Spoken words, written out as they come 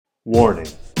Warning: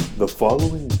 the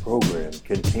following program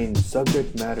contains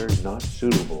subject matter not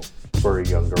suitable for a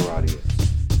younger audience.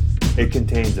 It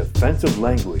contains offensive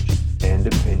language and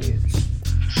opinions.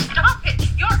 Stop it!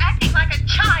 You're acting like a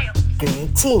child!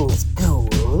 Greetings,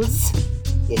 ghouls.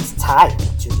 It's time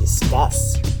to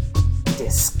discuss,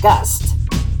 disgust,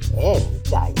 and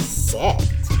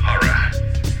dissect. Horror.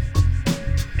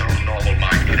 No normal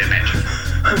mind could imagine.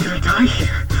 I'm gonna die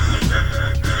here.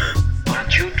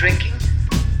 Aren't you drinking?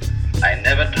 I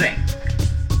never drink.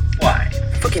 Why?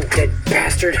 Fucking dead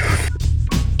bastard.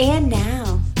 And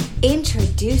now,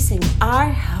 introducing our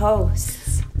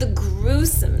hosts, the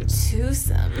gruesome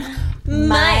twosome,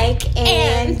 Mike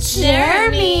and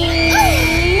Jeremy.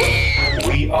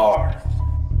 We are.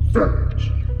 Fans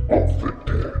of the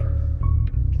Dead.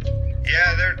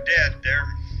 Yeah, they're dead. They're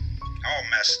all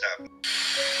messed up.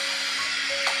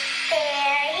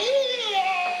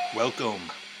 Welcome.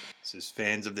 This is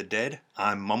Fans of the Dead.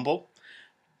 I'm Mumble.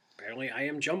 Apparently I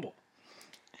am Jumble.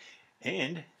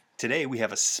 And today we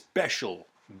have a special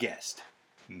guest,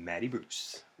 Matty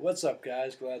Bruce. What's up,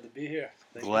 guys? Glad to be here.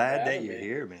 Thank you Glad for that having you're me.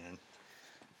 here, man.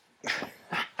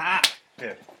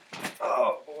 Yeah.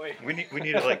 Oh, boy. We need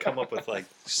to come up with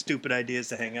stupid ideas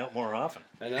to hang out more often.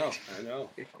 I know.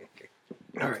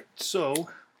 All right. So,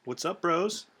 what's up,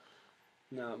 bros?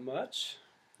 Not much.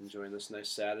 Enjoying this nice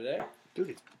Saturday.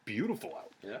 Dude, it's beautiful out.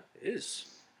 Yeah, it is.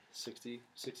 60,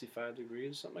 65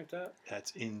 degrees, something like that.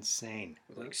 That's insane.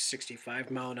 With like 65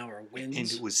 mile an hour winds.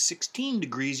 And it was 16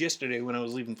 degrees yesterday when I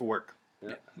was leaving for work.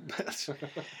 Yeah.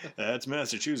 That's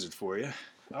Massachusetts for you.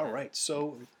 All right,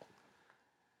 so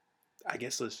I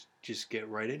guess let's just get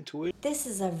right into it. This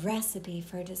is a recipe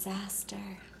for disaster.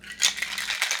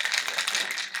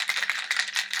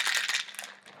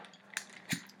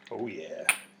 Oh yeah.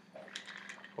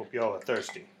 Hope y'all are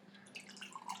thirsty.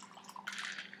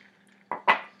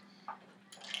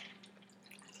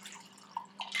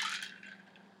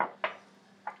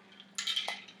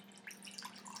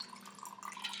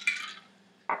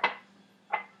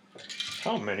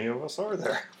 How many of us are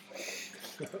there?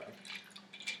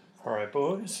 All right,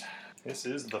 boys. This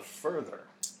is the further.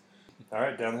 All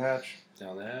right, down the hatch.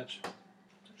 Down the hatch.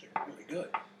 Really good.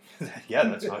 Yeah,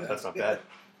 that's not bad.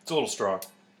 It's a little strong.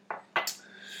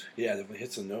 Yeah, if it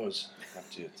hits the nose, I have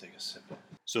to take a sip.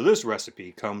 So this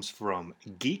recipe comes from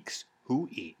Geeks Who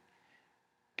Eat.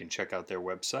 You can check out their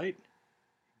website,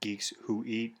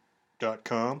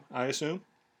 geekswhoeat.com, I assume.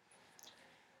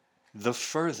 The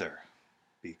further,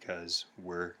 because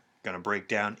we're going to break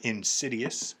down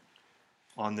Insidious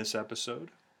on this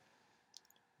episode.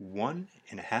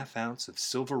 1.5 ounce of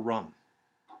silver rum.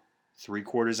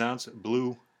 3/4 ounce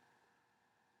blue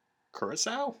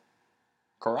Curacao?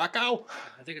 Curacao?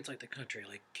 I think it's like the country,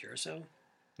 like Curacao,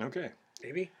 Okay.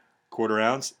 maybe? 1/4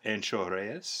 ounce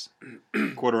anchovies,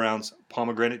 1/4 ounce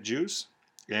pomegranate juice,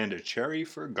 and a cherry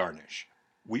for garnish.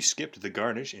 We skipped the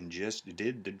garnish and just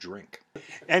did the drink.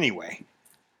 Anyway,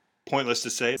 pointless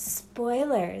to say.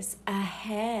 Spoilers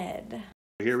ahead.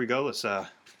 Here we go. Let's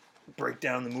break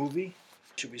down the movie.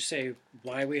 Should we say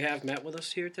why we have Matt with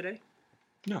us here today?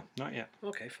 No, not yet.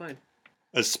 Okay, fine.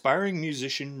 Aspiring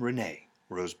musician Renee,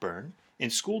 Rose Byrne,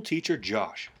 and school teacher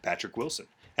Josh, Patrick Wilson,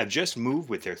 have just moved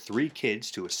with their 3 kids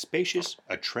to a spacious,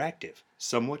 attractive,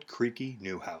 somewhat creaky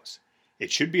new house.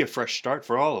 It should be a fresh start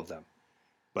for all of them.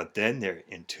 But then their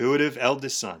intuitive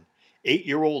eldest son,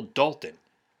 8-year-old Dalton,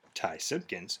 Ty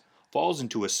Simpkins, falls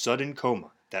into a sudden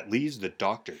coma that leaves the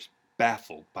doctors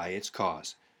baffled by its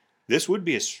cause. This would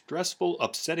be a stressful,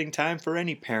 upsetting time for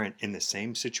any parent in the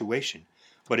same situation,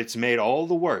 but it's made all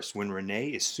the worse when Renee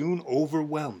is soon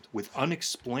overwhelmed with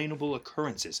unexplainable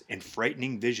occurrences and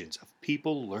frightening visions of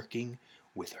people lurking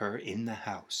with her in the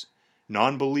house.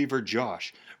 Non-believer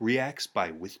Josh reacts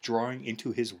by withdrawing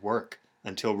into his work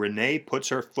until Renee puts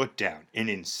her foot down and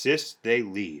insists they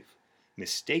leave.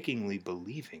 Mistakenly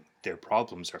believing their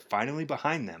problems are finally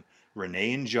behind them,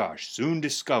 Renee and Josh soon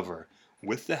discover,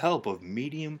 with the help of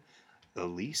medium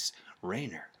Elise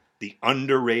Rayner, the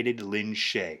underrated Lynn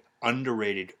Shay.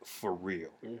 Underrated for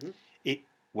real. Mm-hmm. It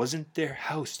wasn't their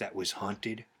house that was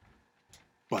haunted,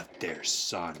 but their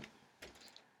son.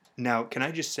 Now, can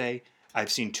I just say,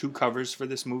 I've seen 2 covers for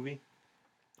this movie.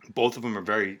 Both of them are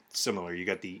very similar. You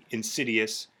got the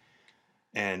Insidious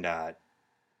and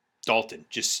Dalton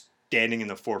just standing in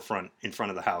the forefront in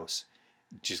front of the house,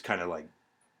 just kind of like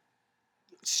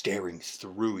staring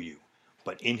through you.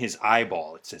 But in his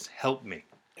eyeball, it says, "Help me."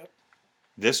 Yep.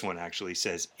 This one actually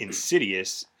says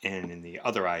Insidious, and in the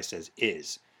other eye says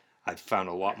Is. I've found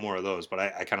a lot more of those, but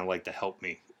I kind of like the "help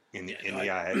me" in the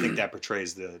eye. I think that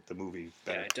portrays the movie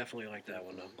better. Yeah, I definitely like that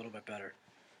one a little bit better.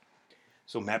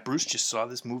 So Matt Bruce just saw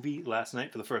this movie last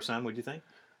night for the first time. What do you think?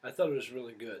 I thought it was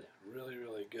really good, really,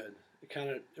 really good. It kind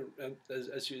of,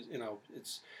 as you know,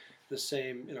 it's the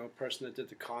same person that did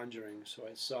The Conjuring. So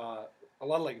I saw a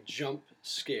lot of like jump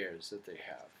scares that they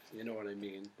have. You know what I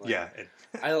mean? Like, Yeah.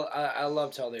 I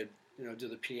loved how they do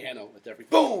the piano with every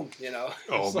boom.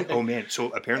 Oh man! So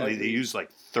apparently they used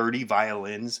like 30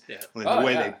 violins. Yeah. And the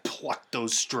way they plucked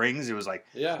those strings, it was like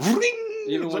ring.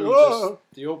 Even It was when like,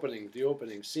 just the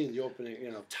opening scene, the opening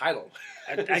title.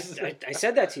 I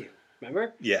said that to you.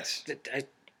 Remember? Yes.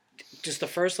 Just the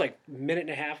first like minute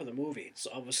and a half of the movie, it's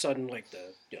all of a sudden like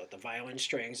the violin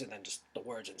strings and then just the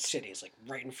words Insidious like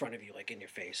right in front of you, like in your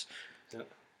face. Yeah.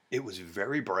 It was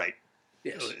very bright.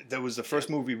 Yes. That was the first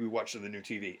movie we watched on the new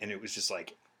TV, and it was just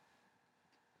like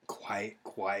quiet,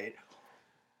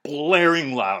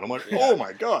 blaring loud. I'm like, oh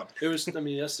my god! It was. I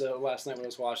mean, last night when I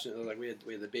was watching it, like we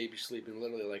had the baby sleeping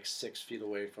literally like 6 feet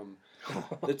away from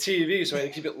the TV, so I had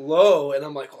to keep it low. And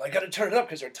I'm like, well, I got to turn it up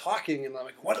because they're talking, and I'm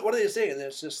like, what are they saying? And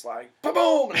it's just like,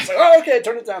 boom, and it's like, oh, okay,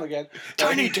 turn it down again.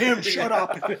 Tiny Tim, shut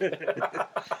up.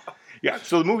 Yeah.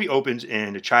 So the movie opens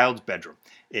in a child's bedroom.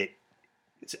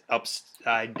 It's an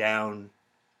upside down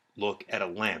look at a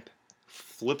lamp,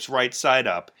 flips right side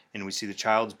up, and we see the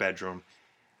child's bedroom,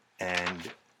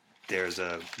 and there's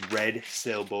a red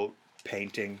sailboat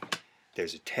painting,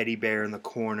 there's a teddy bear in the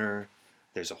corner,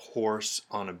 there's a horse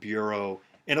on a bureau,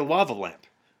 and a lava lamp,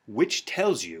 which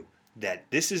tells you that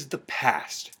this is the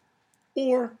past,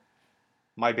 or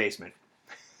my basement.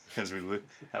 Because we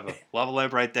have a lava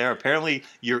lamp right there. Apparently,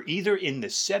 you're either in the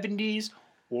 70s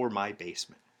or my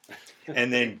basement.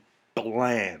 And then,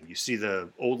 blam, you see the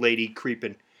old lady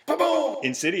creeping.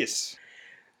 Insidious.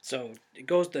 So it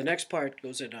goes. The next part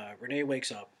goes in. Renee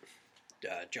wakes up.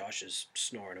 Josh is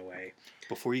snoring away.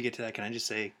 Before you get to that, can I just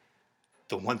say,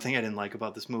 the one thing I didn't like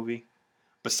about this movie,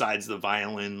 besides the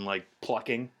violin like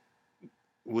plucking,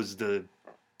 was the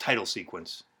title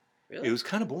sequence. Really? It was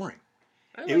kind of boring.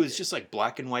 I It was just like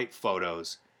black and white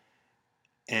photos,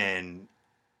 and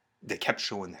they kept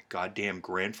showing that goddamn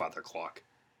grandfather clock.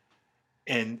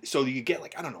 And so you get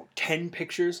like, I don't know, 10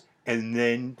 pictures, and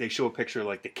then they show a picture of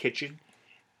like the kitchen,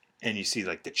 and you see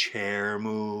like the chair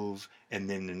move, and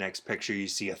then the next picture you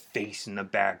see a face in the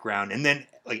background, and then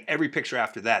like every picture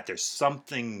after that, there's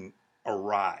something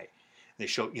awry. They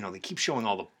show, they keep showing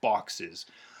all the boxes.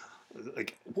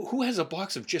 Like, who has a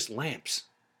box of just lamps?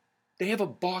 They have a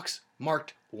box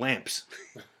marked lamps.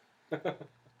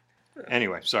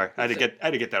 Anyway, sorry, I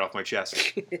had to get that off my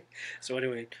chest. So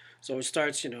anyway, so it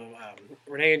starts.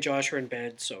 Renee and Josh are in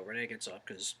bed. So Renee gets up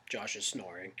because Josh is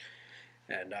snoring,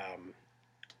 and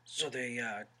so they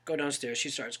go downstairs. She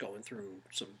starts going through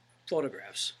some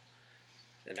photographs,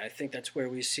 and I think that's where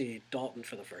we see Dalton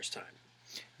for the first time.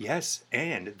 Yes,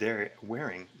 and they're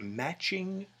wearing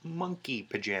matching monkey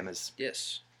pajamas.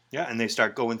 Yes. Yeah, and they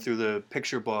start going through the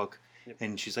picture book,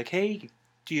 and she's like, "Hey,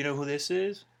 do you know who this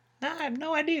is?" "No, I have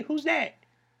no idea. Who's that?"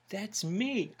 "That's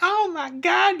me." "Oh my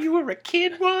God, you were a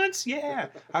kid once?" "Yeah."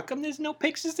 "How come there's no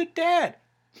pictures of Dad?"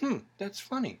 That's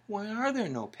funny. Why are there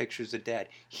no pictures of Dad?"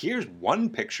 "Here's one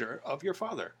picture of your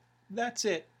father. That's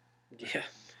it." Yeah.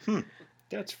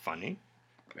 That's funny.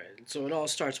 Right. So it all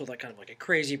starts with kind of like a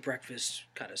crazy breakfast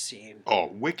kind of scene. Oh,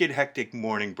 wicked hectic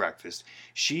morning breakfast.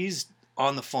 She's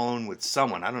on the phone with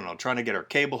someone, I don't know, trying to get her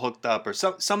cable hooked up or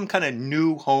some kind of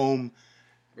new home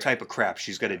type of crap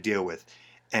she's got to deal with.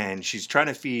 And she's trying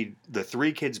to feed the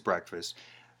 3 kids breakfast.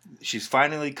 She's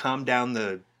finally calmed down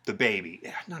the baby.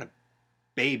 Not a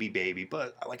baby,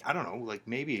 but like, I don't know, like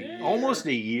maybe almost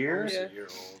a year. Almost a year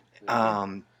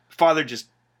old. Father just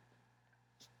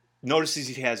notices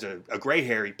he has a gray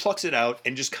hair. He plucks it out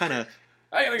and just kind of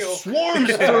I gotta go. swarms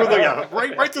through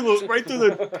the right through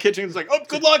the kitchen. It's like, "Oh,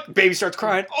 good luck." Baby starts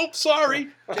crying. "Oh, sorry.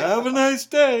 Have a nice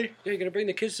day." "Yeah, you gonna bring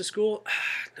the kids to school?"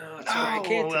 "No, it's all right, I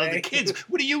can't well, today." the kids.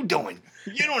 What are you doing?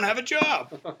 You don't have a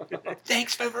job.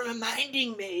 Thanks for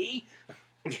reminding me.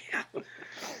 Yeah.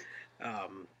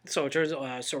 So it turns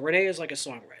so Renee is like a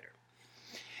songwriter.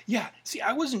 Yeah. See,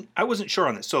 I wasn't sure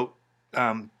on this. So,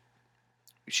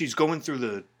 she's going through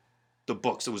the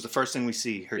books. It was the first thing we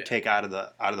see her take out of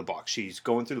the box. She's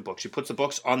going through the books. She puts the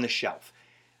books on the shelf,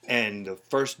 and the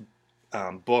first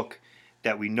book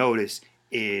that we notice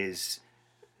is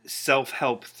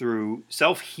self-healing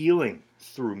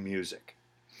through music.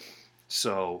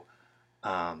 So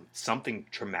something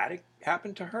traumatic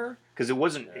happened to her, because it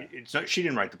wasn't. It's not. She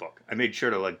didn't write the book. I made sure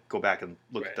to go back and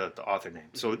look at the author name.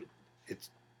 So it's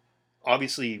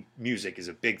obviously music is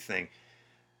a big thing.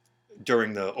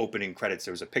 During the opening credits,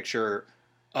 there was a picture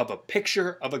of a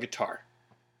guitar.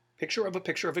 Picture of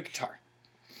a guitar.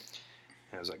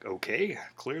 And I was like, okay,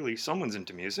 clearly someone's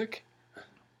into music.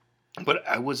 But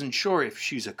I wasn't sure if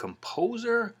she's a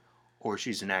composer or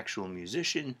she's an actual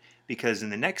musician, because in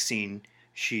the next scene,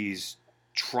 she's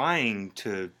trying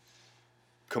to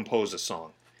compose a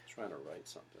song. Trying to write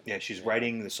something. Yeah, she's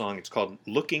writing the song. It's called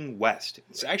Looking West.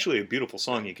 It's actually a beautiful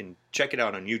song. You can check it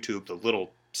out on YouTube, the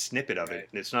little snippet of it.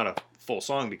 It's not a full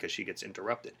song because she gets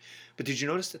interrupted. But did you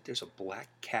notice that there's a black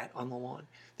cat on the lawn?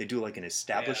 They do like an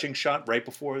establishing shot right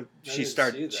before she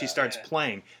starts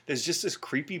playing. There's just this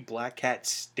creepy black cat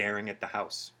staring at the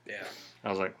house. Yeah. I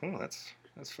was like, oh, that's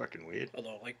fucking weird.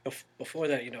 Although, like, before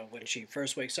that, when she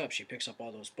first wakes up, she picks up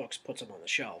all those books, puts them on the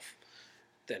shelf.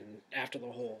 Then, after the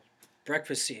whole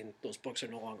breakfast scene, those books are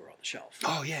no longer on the shelf.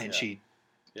 Oh, yeah, and she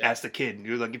asked the kid,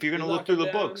 you're like, if you're going to look through the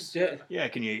books, can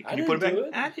you put them back?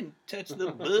 I didn't touch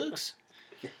the books.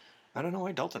 I don't know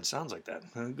why Dalton sounds like that.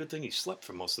 Good thing he slept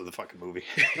for most of the fucking movie.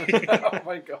 Oh,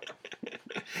 my God.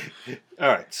 All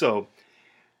right, so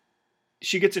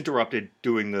she gets interrupted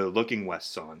doing the Looking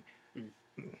West song.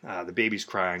 The baby's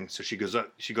crying, so she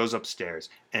goes upstairs,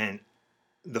 and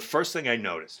the first thing I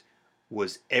noticed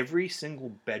was every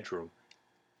single bedroom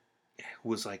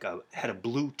was had a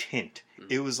blue tint.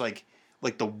 It was like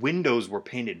the windows were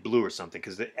painted blue or something,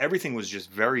 because everything was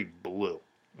just very blue.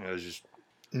 It was just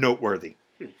noteworthy.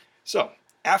 So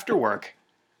after work,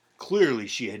 clearly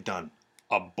she had done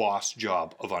a boss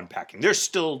job of unpacking. There's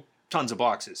still tons of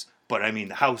boxes, but I mean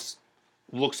the house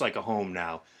looks like a home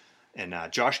now. And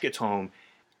Josh gets home.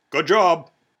 Good job.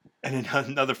 And then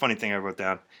another funny thing I wrote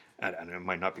down, and it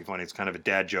might not be funny, it's kind of a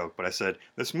dad joke, but I said,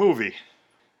 this movie,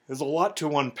 there's a lot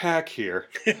to unpack here.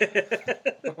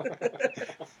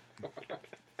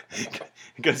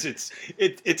 Because it's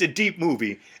a deep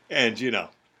movie, and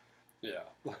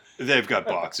they've got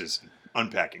boxes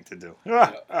unpacking to do. They've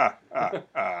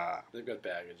got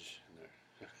baggage in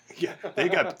there. Yeah,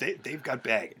 they've got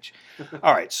baggage.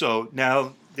 All right, so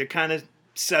now they're kind of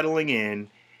settling in,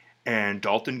 and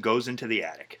Dalton goes into the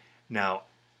attic. Now,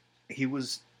 he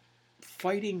was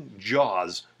fighting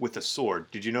Jaws with a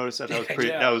sword. Did you notice that? That was pretty.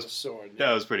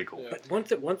 That was pretty cool.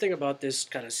 But one thing about this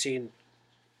kind of scene,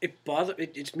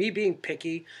 it's me being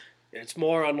picky. It's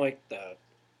more on like the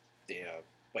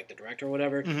director or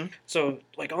whatever. Mm-hmm. So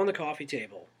like on the coffee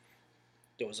table,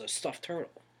 there was a stuffed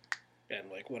turtle,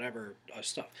 and like whatever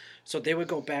stuff. So they would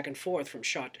go back and forth from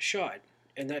shot to shot,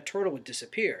 and that turtle would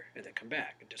disappear and then come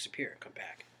back and disappear and come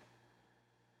back.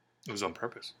 It was on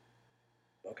purpose.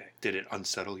 Okay. Did it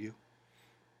unsettle you?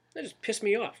 That just pissed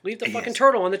me off. Leave the fucking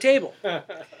turtle on the table.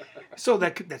 So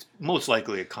that's most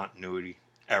likely a continuity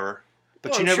error,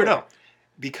 but Well, you I'm never sure. know,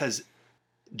 because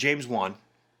James Wan,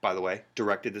 by the way,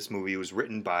 directed this movie. It was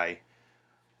written by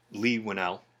Lee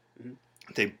Winnell. Mm-hmm.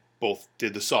 They both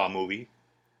did the Saw movie,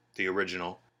 the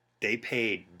original. They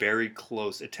paid very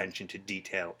close attention to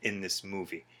detail in this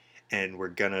movie, and we're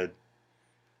gonna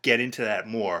get into that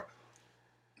more.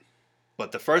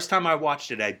 But the first time I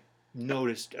watched it, I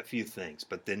noticed a few things.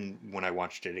 But then when I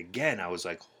watched it again, I was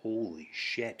like, holy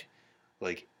shit.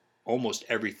 Like, almost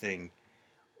everything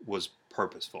was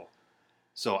purposeful.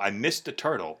 So I missed the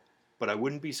turtle, but I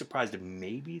wouldn't be surprised if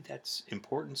maybe that's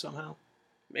important somehow.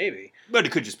 Maybe. But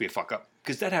it could just be a fuck up,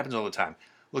 because that happens all the time.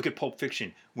 Look at Pulp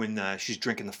Fiction when she's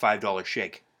drinking the $5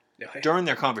 shake. During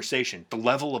their conversation, the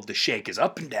level of the shake is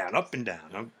up and down, up and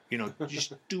down.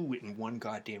 Just do it in one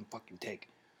goddamn fucking take.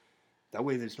 That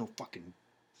way there's no fucking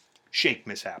shake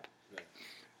mishap.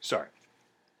 Sorry.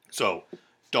 So,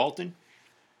 Dalton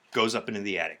goes up into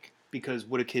the attic. Because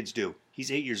what do kids do?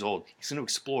 He's 8 years old. He's going to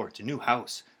explore. It's a new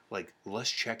house. Like, let's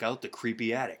check out the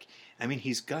creepy attic. I mean,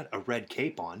 he's got a red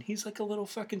cape on. He's like a little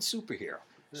fucking superhero.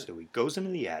 Yeah. So he goes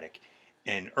into the attic.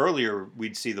 And earlier,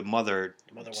 we'd see the mother.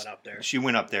 The mother went up there. She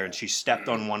went up there and she stepped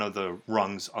on one of the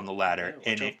rungs on the ladder.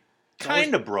 And it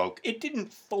kind of broke. It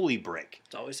didn't fully break.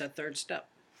 It's always that third step.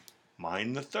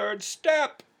 Mind the third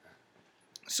step.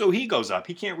 So he goes up.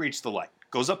 He can't reach the light.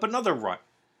 Goes up another rung.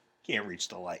 Can't reach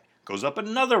the light. Goes up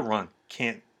another rung.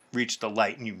 Can't reach the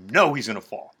light. And you know he's going to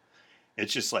fall.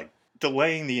 It's just like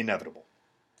delaying the inevitable.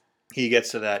 He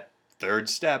gets to that third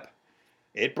step.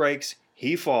 It breaks.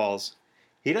 He falls.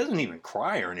 He doesn't even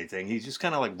cry or anything. He's just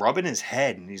kind of like rubbing his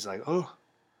head. And he's like, oh.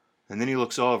 And then he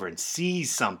looks over and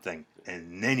sees something.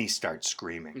 And then he starts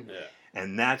screaming. Yeah.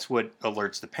 And that's what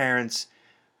alerts the parents,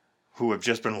 who have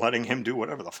just been letting him do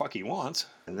whatever the fuck he wants.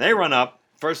 And they run up.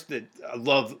 First, I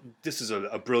love, this is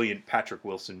a brilliant Patrick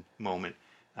Wilson moment.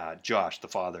 Josh, the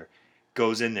father,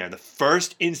 goes in there. The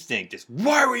first instinct is,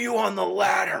 why were you on the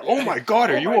ladder? Oh my God,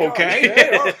 are you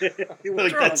okay?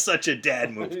 Like, that's such a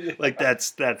dad move. Like,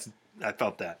 that's, I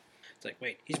felt that. It's like,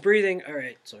 wait, he's breathing. All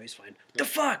right, so he's fine. The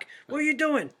fuck? What are you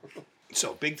doing?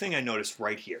 So, big thing I noticed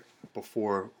right here,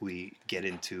 before we get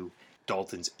into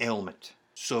Dalton's ailment.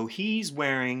 So he's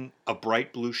wearing a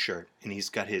bright blue shirt and he's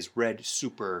got his red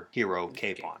superhero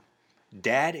cape on.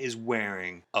 Dad is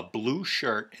wearing a blue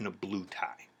shirt and a blue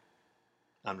tie.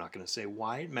 I'm not going to say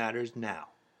why it matters now,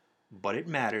 but it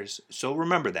matters. So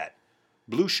remember that.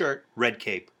 Blue shirt, red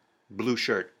cape, blue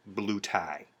shirt, blue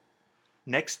tie.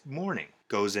 Next morning,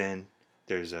 goes in.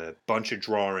 There's a bunch of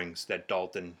drawings that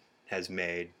Dalton has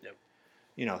made. Yep.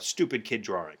 You know, stupid kid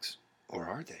drawings. Or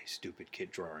are they stupid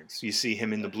kid drawings? You see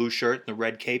him in the blue shirt and the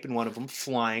red cape and one of them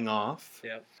flying off.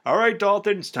 Yep. All right,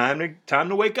 Dalton, it's time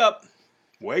to wake up.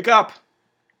 Wake up.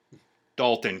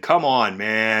 Dalton, come on,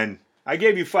 man. I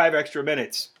gave you 5 extra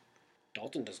minutes.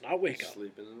 Dalton does not wake up.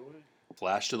 Sleeping it away.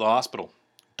 Flash to the hospital.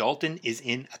 Dalton is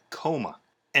in a coma.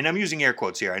 And I'm using air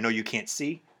quotes here. I know you can't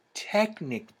see.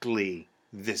 Technically,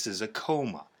 this is a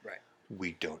coma. Right.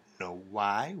 We don't know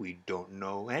why. We don't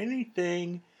know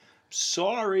anything.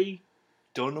 Sorry.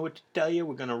 Don't know what to tell you.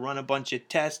 We're going to run a bunch of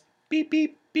tests. Beep,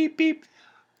 beep, beep, beep.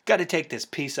 Got to take this.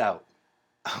 Peace out.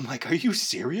 I'm like, are you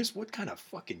serious? What kind of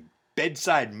fucking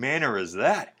bedside manner is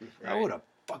that? Right. I would have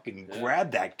fucking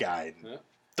grabbed that guy and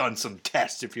done some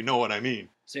tests, if you know what I mean.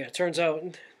 So yeah, it turns out,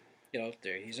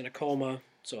 he's in a coma.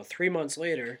 So 3 months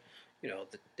later,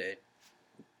 the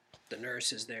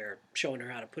nurse is there showing her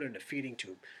how to put in a feeding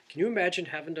tube. Can you imagine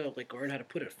having to learn how to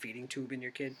put a feeding tube in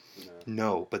your kid?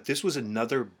 No, but this was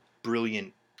another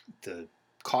brilliant, the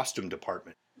costume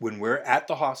department. When we're at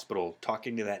the hospital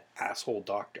talking to that asshole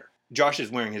doctor, Josh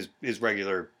is wearing his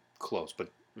regular clothes, but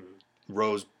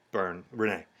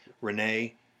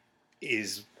Renee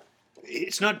is,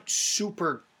 it's not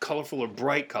super colorful or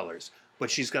bright colors,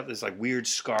 but she's got this weird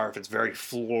scarf. It's very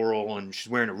floral, and she's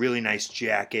wearing a really nice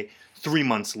jacket. 3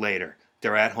 months later,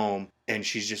 they're at home, and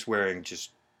she's just wearing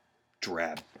just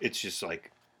drab. It's just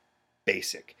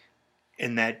basic.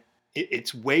 And that,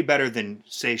 it's way better than,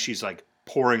 say, she's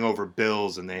poring over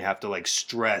bills and they have to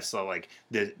stress. So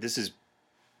this is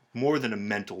more than a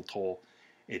mental toll.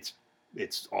 It's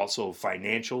also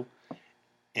financial.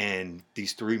 And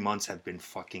these 3 months have been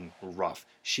fucking rough.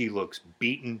 She looks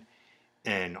beaten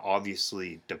and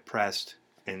obviously depressed.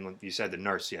 And like you said, the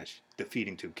nurse, the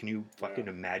feeding tube. Can you fucking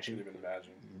imagine? Can't even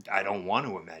imagine. I don't want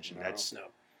to imagine. No. That's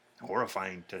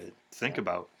horrifying to think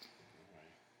about.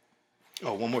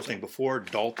 Oh, one more thing. Before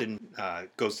Dalton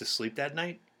goes to sleep that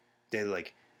night, they're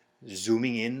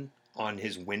zooming in on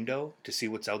his window to see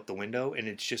what's out the window, and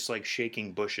it's just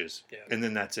shaking bushes. Yeah. And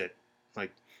then that's it.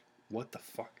 What the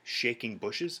fuck? Shaking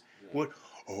bushes? Yeah. What?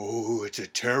 Oh, it's a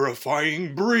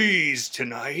terrifying breeze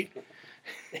tonight.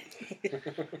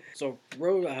 So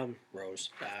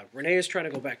Renee is trying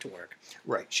to go back to work.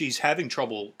 Right. She's having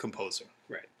trouble composing.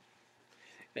 Right.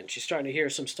 And she's starting to hear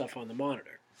some stuff on the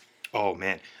monitor. Oh,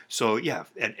 man. So, yeah,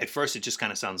 at first it just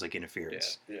kind of sounds like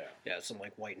interference. Yeah, some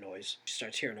white noise. She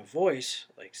starts hearing a voice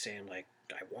saying I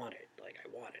want it, I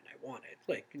want it.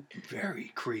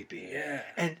 Very creepy. Yeah.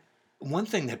 And one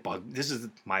thing that bugged, this is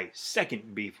my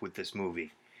second beef with this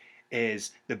movie,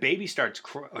 is the baby starts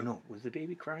crying. Oh, no, was the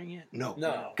baby crying yet? No.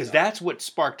 Because that's what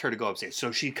sparked her to go upstairs.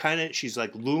 So she's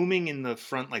looming in the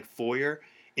front foyer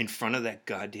in front of that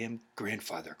goddamn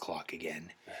grandfather clock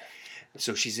again.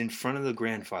 So she's in front of the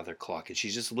grandfather clock, and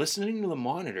she's just listening to the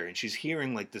monitor, and she's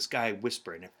hearing this guy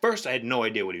whisper. And at first, I had no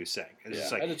idea what he was saying. It was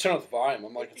just I had to turn up the volume.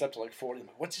 I'm it's up to 40. I'm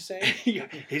what's he saying? Yeah,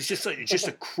 it's just it's just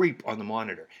a creep on the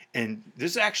monitor. And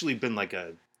this has actually been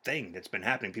a thing that's been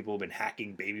happening. People have been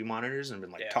hacking baby monitors and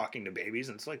been talking to babies,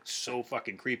 and it's so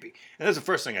fucking creepy. And that's the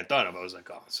first thing I thought of. I was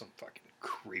oh, some fucking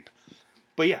creep.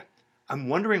 But yeah. I'm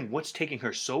wondering what's taking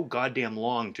her so goddamn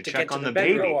long to check on the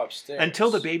baby. Until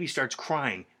the baby starts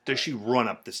crying, does she run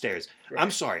up the stairs? Right.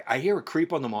 I'm sorry. I hear a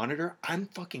creep on the monitor. I'm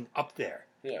fucking up there.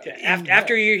 Yeah.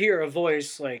 After you hear a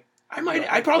voice, I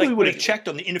probably would have checked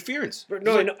on the interference.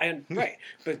 Right.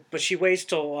 But she waits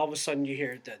till all of a sudden you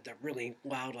hear the really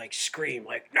loud scream,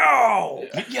 no.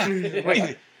 Yeah.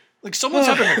 Right. Someone's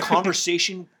having a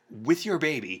conversation with your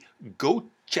baby. Go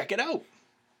check it out.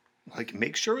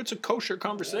 Make sure it's a kosher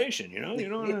conversation, you know? You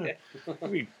know,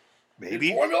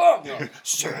 maybe.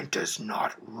 Santa's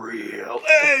not real.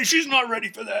 Hey, she's not ready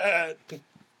for that.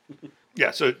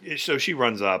 Yeah, so she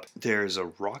runs up. There's a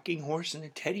rocking horse and a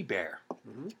teddy bear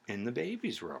in the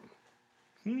baby's room.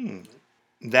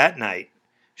 That night,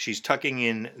 she's tucking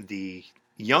in the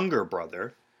younger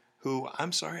brother, who,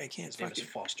 I'm sorry, I can't. His name is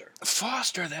Foster.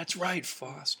 Foster, that's right,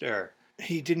 Foster.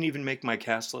 He didn't even make my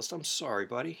cast list. I'm sorry,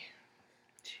 buddy.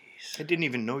 I didn't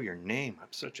even know your name.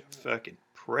 I'm such a fucking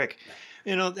prick.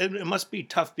 It must be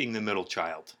tough being the middle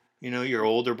child. Your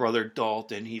older brother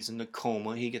Dalton, he's in the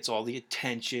coma. He gets all the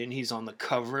attention. He's on the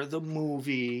cover of the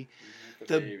movie.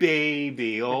 The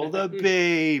baby. Oh, the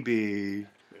baby.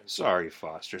 Sorry,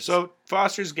 Foster. So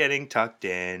Foster's getting tucked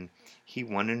in. He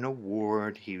won an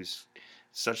award. He was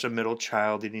such a middle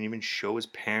child. He didn't even show his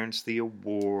parents the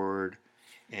award.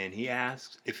 And he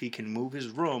asks if he can move his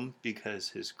room because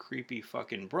his creepy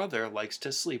fucking brother likes to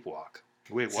sleepwalk.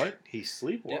 Wait, what? He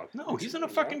sleepwalks? Yep. No, he's in a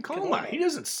fucking coma. He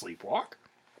doesn't sleepwalk.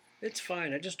 It's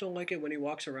fine. I just don't like it when he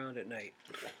walks around at night.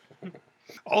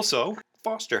 Also,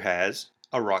 Foster has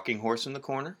a rocking horse in the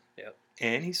corner. Yep.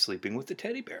 And he's sleeping with the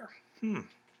teddy bear.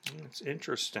 That's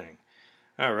interesting.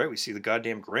 All right, we see the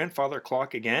goddamn grandfather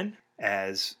clock again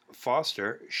as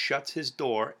Foster shuts his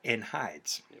door and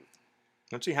hides.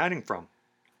 What's he hiding from?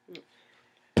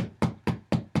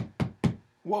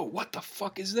 Whoa, what the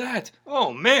fuck is that?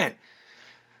 Oh, man.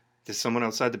 There's someone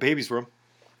outside the baby's room.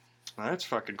 Well, that's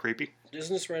fucking creepy.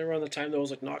 Isn't this right around the time there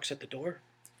was like knocks at the door?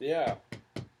 Yeah.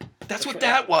 That's what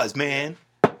that was, man.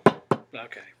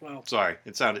 Okay, well. Sorry,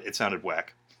 it sounded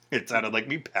whack. It sounded like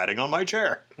me patting on my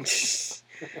chair.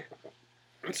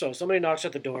 So somebody knocks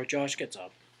at the door. Josh gets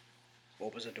up,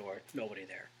 opens the door. Nobody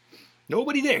there.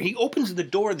 Nobody there. He opens the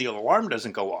door. The alarm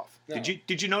doesn't go off. No.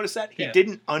 Did you notice that? He Yeah.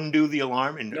 didn't undo the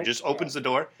alarm and Nope. just opens the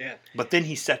door. Yeah. But then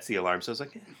he sets the alarm. So I was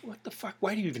like, what the fuck?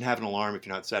 Why do you even have an alarm if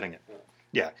you're not setting it?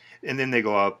 Yeah. And then they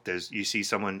go up. You see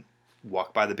someone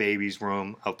walk by the baby's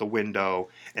room, out the window,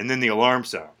 and then the alarm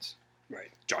sounds.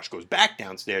 Right. Josh goes back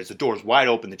downstairs. The door's wide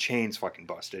open. The chain's fucking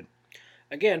busted.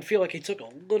 Again, feel like he took a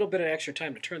little bit of extra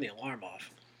time to turn the alarm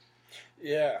off.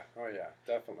 Yeah. Oh, yeah.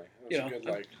 Definitely. It was You a know, good,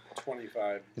 like,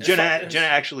 25. Jenna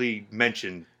actually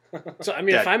mentioned So I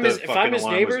mean, that if I'm the his fucking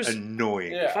alarm neighbors, was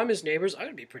annoying. Yeah. if I'm his neighbors, I'm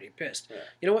gonna be pretty pissed. Yeah.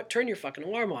 You know what? Turn your fucking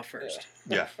alarm off first.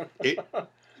 Yeah,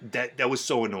 that was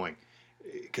so annoying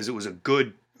because it was a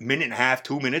good minute and a half,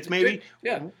 2 minutes maybe,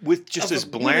 Yeah. with just Of this a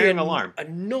blaring really alarm.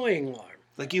 Annoying alarm.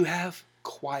 Like you have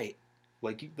quiet,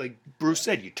 like Bruce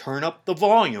said, you turn up the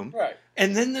volume, Right.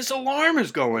 and then this alarm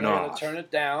is going I'm gonna off. turn it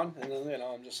down, and then,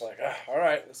 I'm just like, all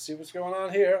right, let's see what's going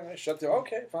on here. And I shut the,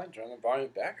 okay, fine, turn the volume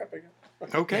back up again.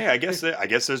 Okay, I guess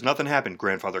there's nothing happened.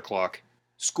 Grandfather clock,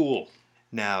 school.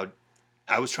 Now,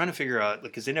 I was trying to figure out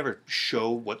because they never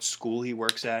show what school he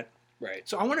works at, Right.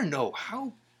 so I want to know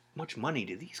how much money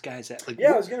do these guys have? Like,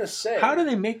 Yeah, I was going to say. how do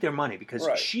they make their money? Because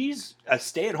Right. she's a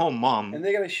stay-at-home mom. And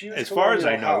they got a huge As far as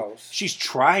I colonial know, house. she's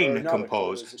trying Or to another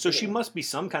compose, clothes, so you she know. must be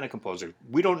some kind of composer.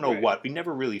 We don't know Right. what. We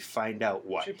never really find out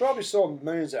what. She probably sold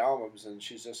millions of albums, and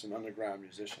she's just an underground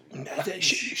musician.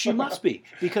 She must be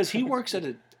because he works at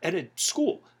a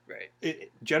school. Right.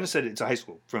 Jenna said it's a high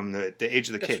school from the age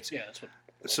of the kids. Yeah, that's what.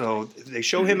 So they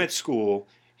show him at school.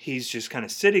 He's just kind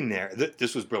of sitting there.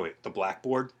 This was brilliant. The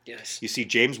blackboard. Yes. You see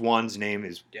James Wan's name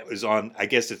is Yep. on. I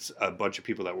guess it's a bunch of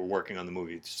people that were working on the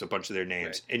movie. It's just a bunch of their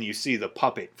names, and you see the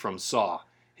puppet from Saw,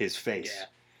 his face.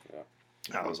 Yeah.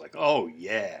 I was like, oh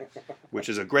yeah, which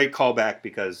is a great callback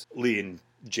because Lee and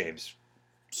James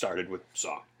started with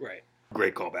Saw. Right.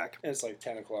 Great callback. And it's like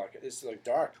 10 o'clock. It's like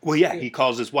dark. Well, yeah, he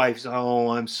calls his wife. Says, oh,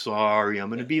 I'm sorry. I'm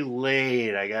going to be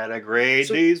late. I got to grade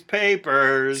So- these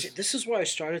papers. See, this is why I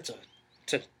started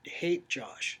to hate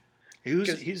Josh.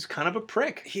 He's kind of a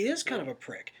prick. He is kind of a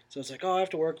prick. So it's like, oh, I have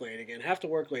to work late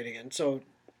again. So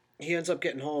he ends up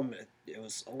getting home. It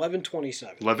was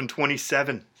 11:27.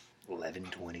 11:27.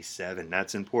 11:27.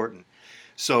 That's important.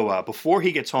 So before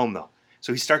he gets home, though,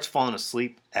 so he starts falling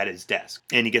asleep at his desk.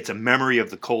 And he gets a memory of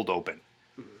the cold open,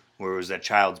 where it was that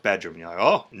child's bedroom. And you're like,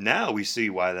 oh, now we see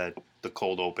why the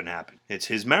cold open happened. It's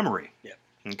his memory. Yeah.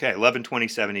 Okay,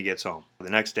 11:27, he gets home. The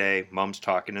next day, Mom's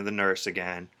talking to the nurse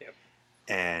again. Yep.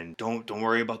 And don't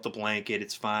worry about the blanket.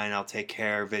 It's fine. I'll take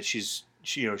care of it. She's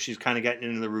kind of getting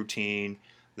into the routine.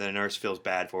 The nurse feels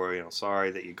bad for her. Sorry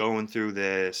that you're going through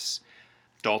this.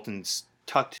 Dalton's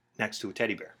tucked next to a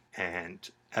teddy bear. And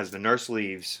as the nurse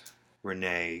leaves,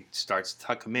 Renee starts to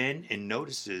tuck him in and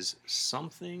notices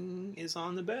something is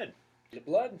on the bed. The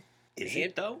blood. Is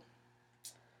it though?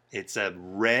 It's a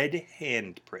red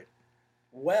handprint.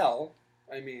 Well,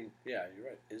 I mean, yeah, you're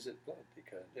right. Is it blood?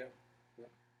 Because, yeah.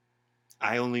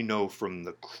 I only know from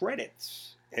the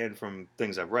credits and from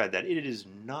things I've read that it is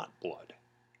not blood.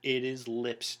 It is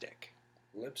lipstick.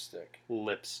 Lipstick.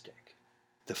 Lipstick.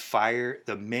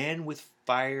 The man with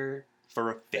fire for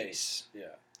a face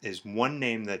Yeah. is one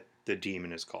name that the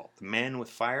demon is called. The man with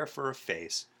fire for a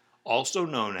face, also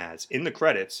known as, in the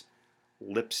credits,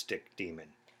 Lipstick Demon.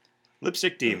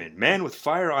 Lipstick Demon, man with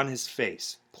fire on his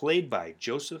face, played by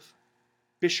Joseph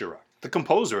Bishara, the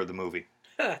composer of the movie.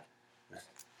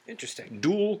 Interesting.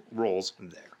 Dual roles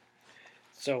there.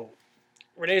 So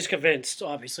Renee's convinced,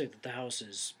 obviously, that the house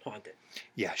is haunted.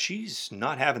 Yeah, she's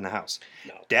not having the house.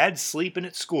 No. Dad's sleeping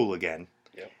at school again.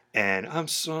 Yep. And I'm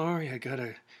sorry, I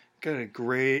gotta gotta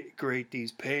grade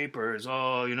these papers.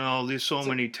 Oh, there's so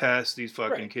many tests. These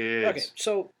fucking kids. Okay,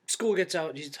 so school gets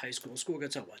out. He's high school. School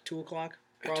gets out, what, 2 o'clock?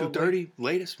 2:30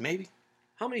 latest, maybe.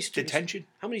 How many students? Detention.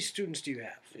 How many students do you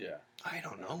have? Yeah. I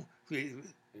don't know.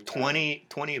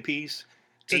 20 apiece.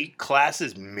 8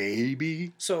 classes,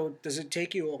 maybe. So does it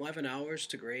take you 11 hours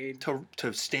to grade? To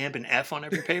stamp an F on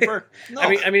every paper? No.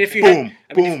 I mean, if you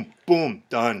boom,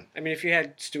 done. I mean, if you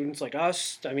had students like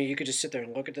us, I mean, you could just sit there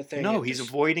and look at the thing. No, he's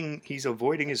avoiding his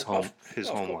home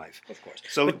life. Of course.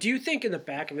 So, but do you think in the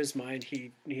back of his mind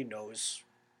he knows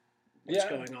what's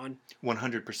going on?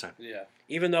 100%. Yeah.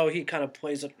 Even though he kind of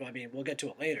plays it. I mean, we'll get to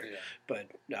it later. Yeah. But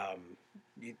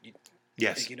you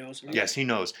Yes. think he knows? Yes, he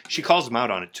knows. She calls him out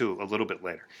on it too a little bit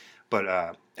later.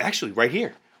 But actually, right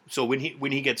here. So when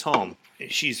he gets home,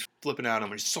 she's flipping out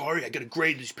on him. Sorry, I got to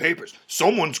grade these papers.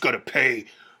 Someone's got to pay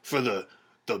for the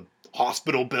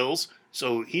hospital bills.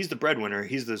 So he's the breadwinner.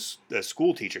 He's the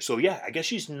school teacher. So yeah, I guess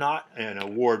she's not an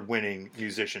award-winning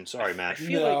musician. Sorry, Matt.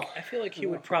 I feel like he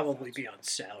would probably be on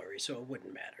salary, so it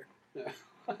wouldn't matter.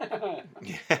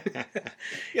 Yeah,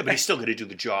 but he's still going to do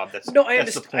the job. That's no, I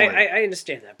that's understand. the point. I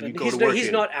understand that, but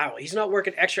he's not hourly. He's not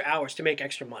working extra hours to make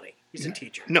extra money. He's a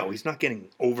teacher. No, he's not getting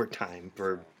overtime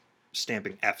for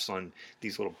stamping F's on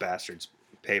these little bastards'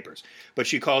 papers. But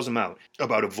she calls him out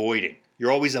about avoiding.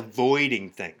 You're always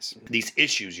avoiding things. These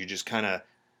issues, you just kind of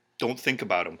don't think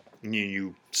about them. And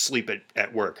you sleep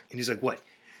at work. And he's like, what?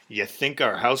 You think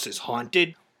our house is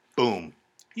haunted? Boom.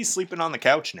 He's sleeping on the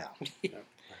couch now.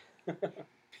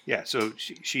 Yeah, so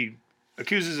she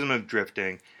accuses him of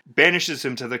drifting, banishes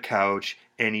him to the couch,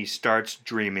 and he starts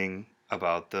dreaming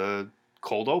about the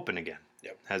cold open again.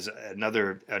 Yep. Has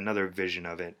another vision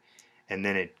of it, and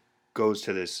then it goes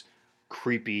to this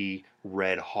creepy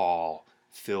red hall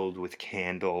filled with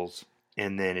candles,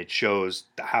 and then it shows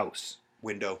the house,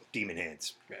 window, demon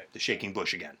hands, the shaking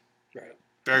bush again. Right.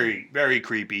 Very, very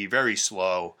creepy, very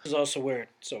slow. This is also weird.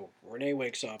 So Renee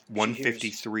wakes up.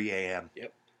 1:53 a.m.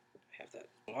 Yep. I have that.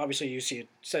 Obviously, you see it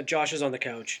said Josh is on the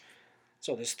couch.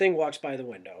 So this thing walks by the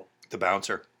window. The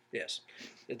bouncer. Yes.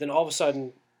 And then all of a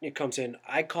sudden it comes in.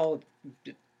 I called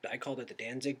it the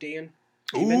Danzig Demon.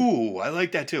 Ooh, I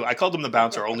like that too. I called him the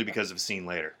bouncer only because of a scene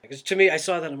later. Because to me, I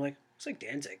saw that I'm like, it's like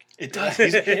Danzig. It does.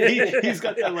 He's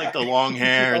got the long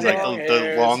hair, and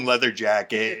the long leather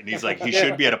jacket, and he's like, he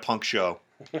should be at a punk show.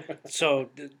 So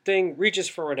the thing reaches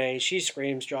for Renee. She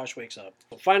screams. Josh wakes up.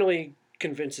 Finally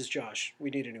convinces Josh,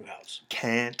 we need a new house.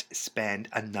 Can't spend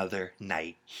another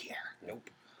night here.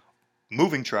 Nope.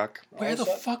 Moving truck. Where the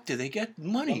fuck do they get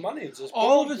money? The money is just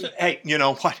all of it. Hey, you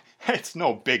know what? It's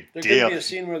no big There deal. could be a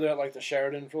scene where they're at like the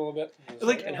Sheridan for a little bit.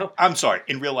 Like, I'm sorry.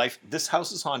 In real life, this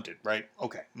house is haunted, right?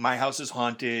 Okay, my house is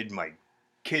haunted. My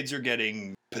kids are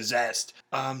getting possessed.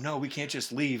 No, we can't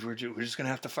just leave. We're just gonna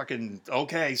have to fucking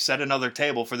set another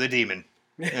table for the demon.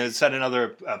 Set another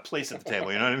place at the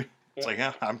table. You know what I mean? It's like,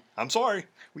 yeah, I'm sorry.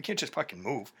 We can't just fucking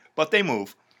move. But they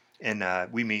move, and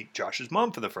we meet Josh's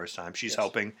mom for the first time. She's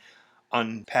helping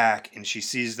unpack, and she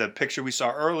sees the picture we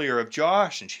saw earlier of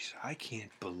Josh, and she's, I can't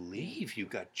believe you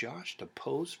got Josh to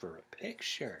pose for a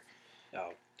picture.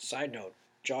 Now, side note,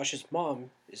 Josh's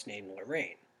mom is named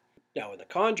Lorraine. Now, in The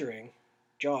Conjuring,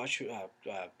 Josh,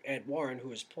 Ed Warren,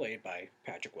 who is played by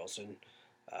Patrick Wilson,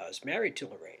 is married to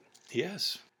Lorraine.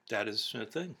 Yes, that is a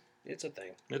thing. It's a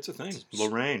thing. It's a thing.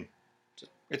 Lorraine.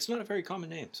 It's not a very common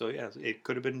name, so yeah, it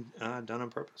could have been done on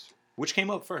purpose. Which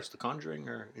came out first, The Conjuring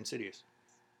or Insidious?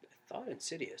 I thought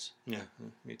Insidious. Yeah,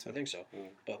 me too. I think so.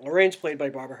 But Lorraine's played by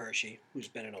Barbara Hershey, who's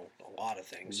been in a lot of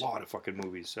things. A lot of fucking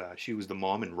movies. She was the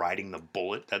mom in Riding the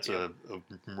Bullet. That's a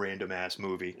random-ass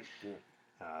movie.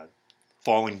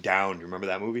 Falling Down. You remember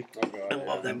that movie? Oh, God, I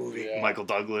love that movie. Yeah. Michael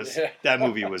Douglas. Yeah. That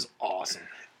movie was awesome.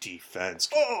 Defense.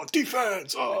 Oh,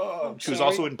 defense. Oh. She was sorry.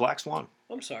 also in Black Swan.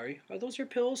 I'm sorry. Are those your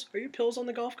pills? Are your pills on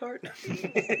the golf cart?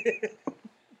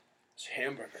 This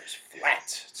hamburger is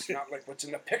flat. It's not like what's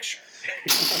in the picture.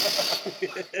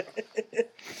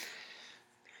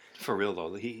 For real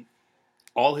though,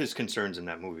 all his concerns in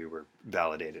that movie were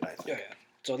validated, I think. Yeah.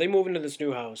 So they move into this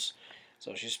new house.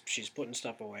 So she's putting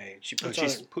stuff away. She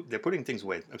puts They're putting things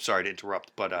away. I'm sorry to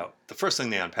interrupt, but the first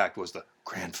thing they unpacked was the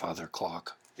grandfather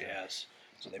clock. Yes.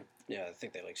 So I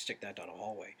think they stick that down a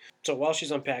hallway. So while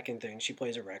she's unpacking things, she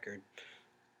plays a record.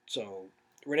 So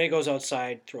Renee goes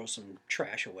outside, throws some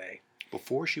trash away.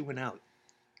 Before she went out,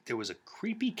 there was a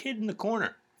creepy kid in the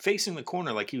corner, facing the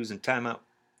corner like he was in timeout.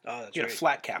 Oh, that's He had right. a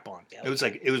flat cap on. Yeah.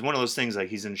 It was one of those things like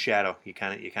he's in shadow. You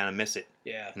kind of miss it.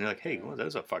 Yeah. And you're like, hey, well,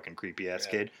 that's a fucking creepy ass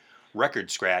kid.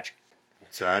 Record scratch.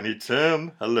 Tiny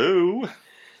Tim, hello.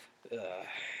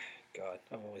 God.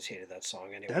 I've always hated that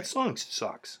song anyway. That song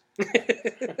sucks.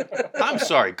 I'm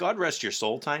sorry. God rest your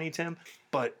soul, Tiny Tim.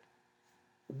 But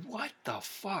what the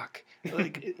fuck?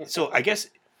 Like, so I guess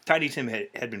Tiny Tim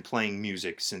had been playing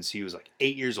music since he was like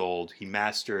 8 years old. He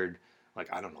mastered, like,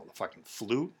 I don't know, the fucking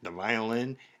flute, the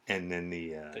violin, and then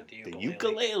the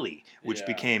ukulele, which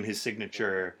became his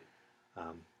signature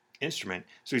instrument.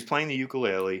 So he's playing the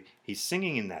ukulele. He's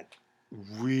singing in that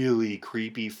really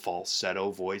creepy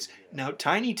falsetto voice. Now,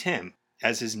 Tiny Tim,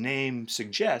 as his name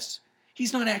suggests,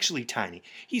 he's not actually tiny.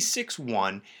 He's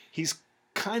 6'1". He's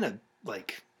kind of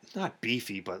like, not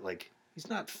beefy, but like, he's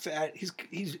not fat.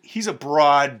 He's a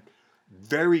broad,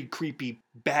 very creepy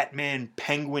Batman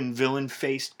penguin villain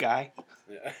faced guy.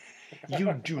 Yeah.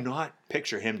 You do not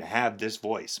picture him to have this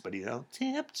voice, but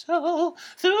tiptoe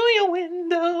through your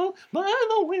window, by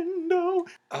the window.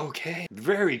 Okay,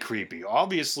 very creepy.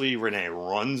 Obviously, Renee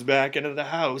runs back into the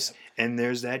house, and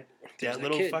there's that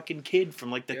little kid. Fucking kid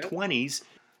from like the 20s,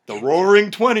 the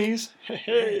roaring 20s.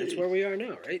 Hey, that's where we are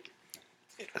now, right?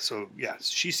 So, yeah,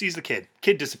 she sees the kid.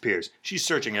 Kid disappears. She's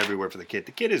searching everywhere for the kid.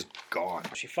 The kid is gone.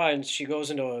 She goes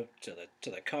into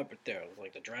the cupboard there,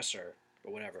 like the dresser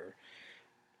or whatever.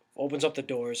 Opens up the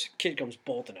doors. Kid comes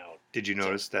bolting out. Did you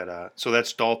notice that? So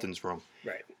that's Dalton's room.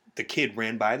 Right. The kid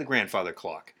ran by the grandfather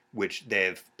clock, which they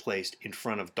have placed in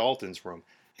front of Dalton's room.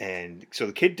 And so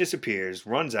the kid disappears,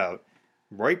 runs out,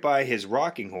 right by his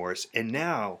rocking horse, and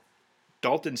now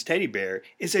Dalton's teddy bear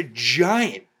is a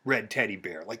giant red teddy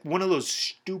bear. Like one of those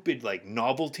stupid, like,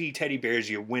 novelty teddy bears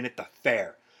you win at the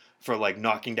fair for, like,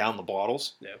 knocking down the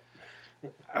bottles. Yep.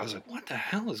 I was like, what the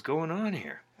hell is going on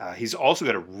here? He's also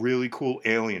got a really cool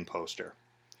alien poster.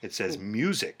 It says,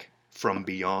 music from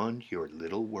beyond your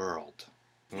little world.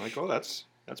 I'm like, oh, that's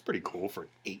pretty cool for an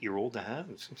 8-year-old to have.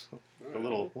 It's a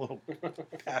little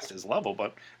past his level,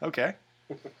 but okay.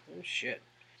 Oh, shit.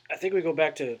 I think we go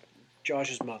back to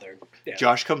Josh's mother. Yeah.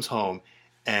 Josh comes home,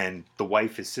 and the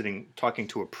wife is sitting talking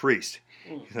to a priest.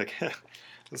 He's like,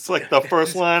 it's like the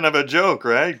first line of a joke,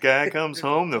 right? Guy comes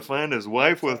home to find his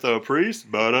wife with a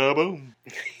priest. Ba-da-boom.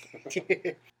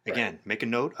 Again, make a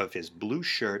note of his blue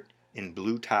shirt and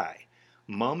blue tie.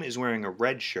 Mom is wearing a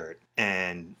red shirt,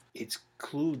 and it's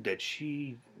clued that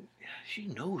she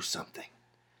knows something.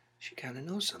 She kind of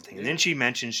knows something. And then she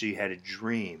mentions she had a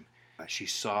dream. She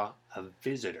saw a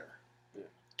visitor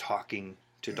talking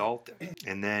to Dalton.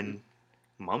 And then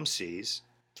Mom sees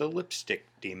the lipstick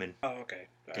demon. Oh, okay.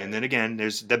 And then again,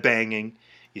 there's the banging.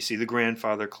 You see the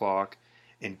grandfather clock,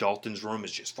 and Dalton's room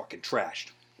is just fucking trashed.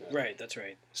 Right, that's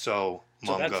right. So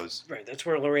Mom goes, right. That's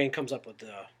where Lorraine comes up with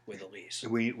Elise.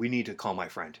 We need to call my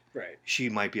friend. Right. She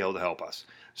might be able to help us.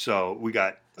 So we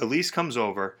got Elise comes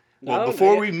over. No, Well,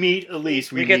 before we meet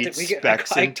Elise, we meet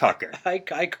Specs and Tucker. I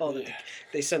call it.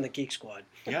 They send the Geek Squad.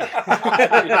 Yeah.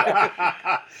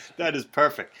 That is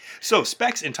perfect. So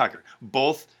Specs and Tucker,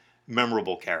 both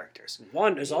memorable characters.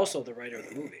 One is also the writer of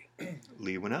the movie.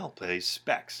 Lee Winnell plays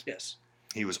Specs. Yes.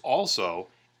 He was also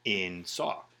in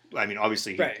Saw. I mean,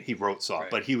 obviously he wrote Saw,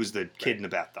 but he was the kid in the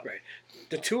bathtub. Right.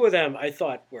 The two of them, I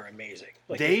thought, were amazing.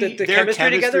 Like Their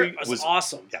chemistry together was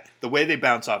awesome. Yeah, the way they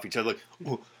bounce off each other, like,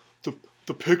 oh,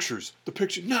 the pictures.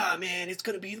 Nah, man, it's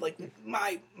gonna be like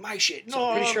my shit. No,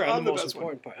 I'm pretty sure I'm the most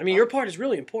important part. I mean, your part is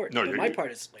really important, but my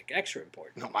part is like extra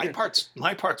important. No, my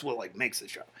part's what like makes the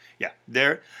show. Yeah,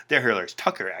 they're hilarious.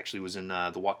 Tucker actually was in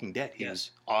The Walking Dead. He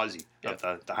was Ozzy of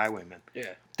the Highwaymen.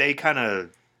 Yeah, they kind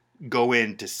of go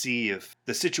in to see if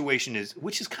the situation is,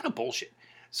 which is kind of bullshit.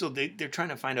 So they're trying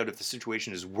to find out if the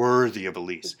situation is worthy of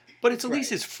Elise. But it's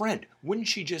Elise's friend. Wouldn't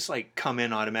she just like come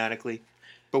in automatically?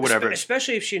 But whatever.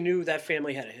 Especially if she knew that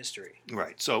family had a history.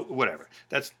 Right. So whatever.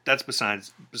 That's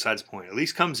besides the point.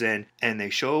 Elise comes in and they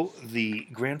show the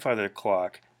grandfather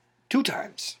clock 2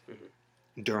 times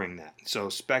during that. So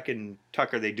Speck and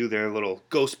Tucker, they do their little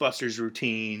Ghostbusters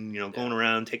routine, going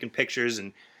around taking pictures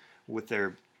and with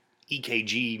their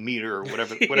EKG meter or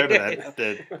whatever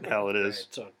the hell it is.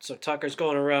 Right. So Tucker's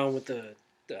going around with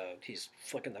he's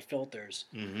flicking the filters,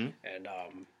 and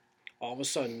all of a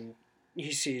sudden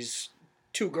he sees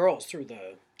 2 girls through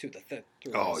the thing.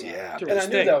 Oh yeah, and I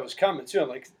knew that was coming too.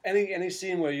 Like any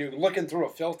scene where you're looking through a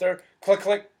filter, click,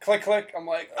 click, click, click. I'm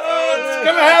like, oh, it's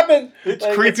gonna happen. It's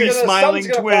like, creepy smiling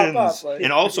twins,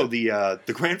 and also the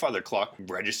grandfather clock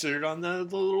registered on the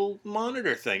little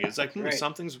monitor thing. It's like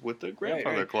something's with the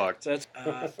grandfather clock. So that's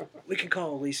we can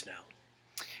call Elise now.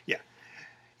 Yeah,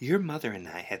 your mother and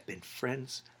I have been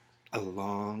friends a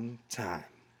long time.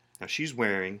 Now she's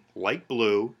wearing light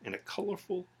blue and a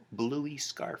colorful bluey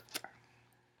scarf.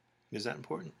 Is that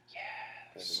important?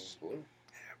 Yes. Blue.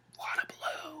 A lot of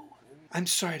blue. I'm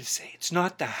sorry to say, it's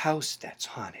not the house that's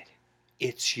haunted.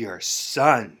 It's your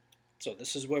son. So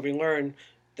this is where we learn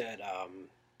that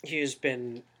he is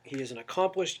an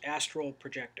accomplished astral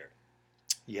projector.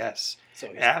 Yes. So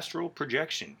he's, Astral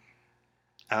projection.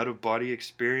 Out-of-body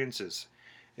experiences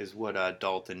is what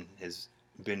Dalton has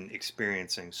been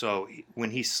experiencing. So when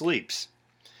he sleeps,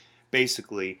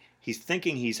 basically, he's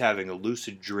thinking he's having a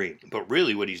lucid dream. But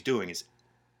really what he's doing is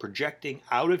projecting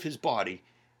out of his body,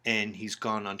 and he's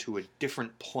gone onto a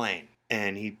different plane.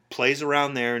 And he plays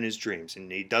around there in his dreams,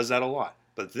 and he does that a lot.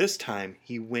 But this time,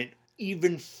 he went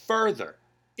even further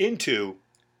into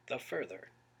the further.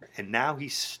 And now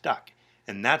he's stuck.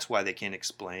 And that's why they can't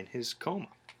explain his coma.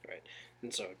 Right.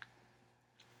 And so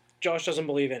Josh doesn't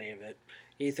believe any of it.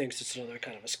 He thinks it's another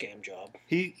kind of a scam job.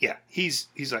 He's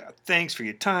like, thanks for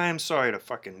your time. Sorry to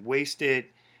fucking waste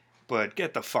it. But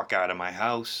get the fuck out of my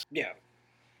house. Yeah.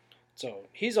 So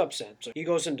he's upset. So he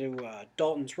goes into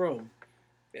Dalton's room,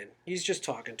 and he's just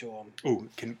talking to him. Ooh,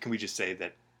 can we just say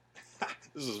that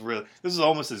this is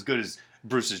almost as good as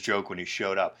Bruce's joke when he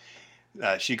showed up.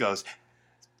 She goes,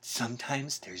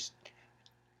 sometimes there's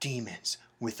demons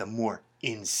with a more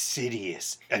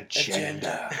insidious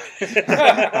agenda.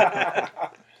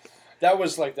 That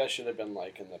was like, that should have been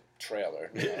like in the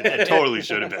trailer. It totally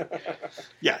should have been.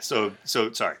 Yeah, so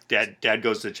sorry. Dad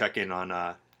goes to check in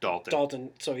on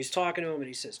Dalton. So he's talking to him, and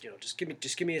he says, just give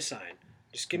me a sign.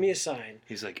 Just give me a sign.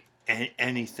 He's like,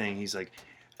 anything. He's like,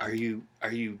 are you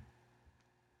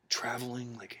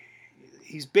traveling? Like,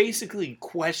 he's basically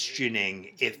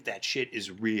questioning if that shit is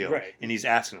real. Right. And he's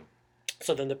asking him.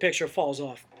 So then the picture falls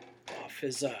off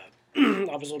his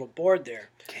off his little board there.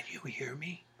 Can you hear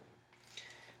me?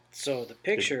 So the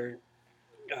picture,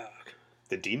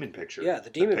 the demon picture. Yeah, the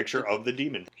demon picture of the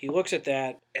demon. He looks at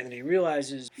that, and then he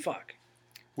realizes, fuck.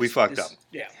 We fucked up.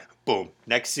 Yeah. Boom.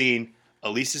 Next scene,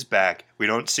 Elise is back. We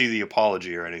don't see the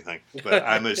apology or anything, but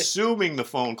I'm assuming the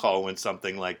phone call went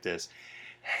something like this.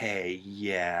 Hey,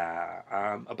 yeah,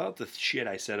 about the shit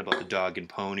I said about the dog and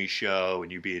pony show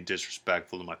and you being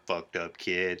disrespectful to my fucked up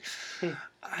kid.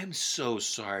 I'm so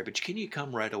sorry, but can you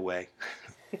come right away?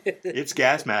 It's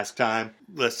gas mask time.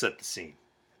 Let's set the scene.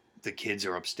 The kids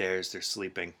are upstairs. They're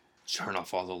sleeping. Turn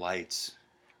off all the lights.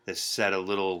 They set a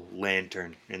little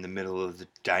lantern in the middle of the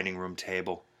dining room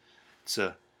table. It's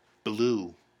a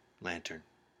blue lantern.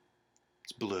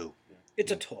 It's blue.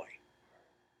 It's a toy.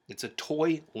 It's a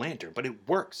toy lantern, but it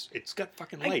works. It's got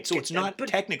fucking light, so it's not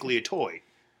technically a toy.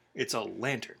 It's a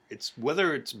lantern. It's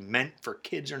whether it's meant for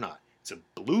kids or not. It's a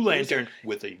blue lantern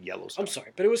with a yellow star. I'm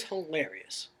sorry, but it was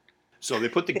hilarious. So they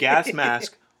put the gas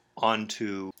mask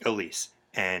onto Elise,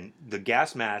 and the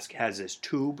gas mask has this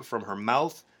tube from her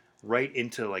mouth right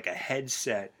into like a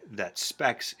headset that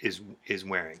Specs is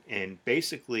wearing. And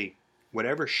basically,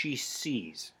 whatever she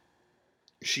sees,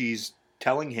 she's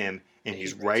telling him, and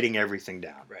he's writing everything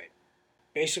down. Right.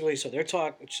 Basically, so they're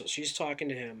talking. So she's talking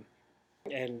to him,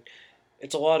 and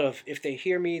it's a lot of, if they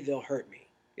hear me, they'll hurt me.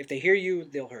 If they hear you,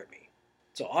 they'll hurt me.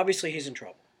 So obviously he's in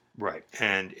trouble. Right,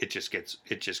 and it just gets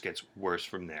worse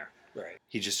from there. Right.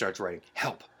 He just starts writing,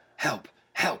 help, help,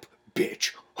 help,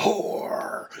 bitch,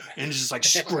 whore, and it's just like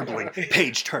scribbling,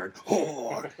 page turn,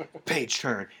 whore, page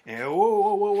turn, and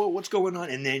whoa, what's going on?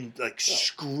 And then like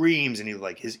screams, and he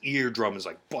like his eardrum is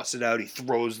like busted out. He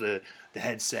throws the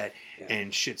headset,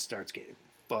 and shit starts getting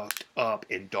fucked up.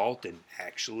 And Dalton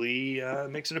actually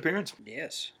makes an appearance.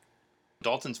 Yes.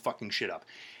 Dalton's fucking shit up,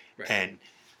 Right. and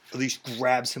Elise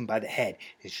grabs him by the head,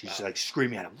 and she's like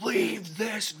screaming at him, leave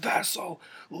this vessel!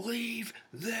 Leave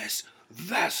this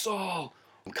vessel!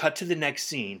 Cut to the next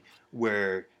scene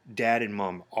where Dad and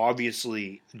Mom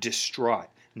obviously distraught.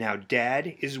 Now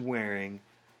Dad is wearing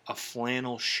a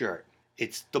flannel shirt.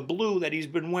 It's the blue that he's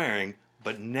been wearing,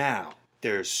 but now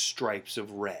there's stripes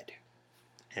of red.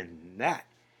 And that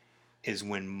is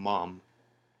when Mom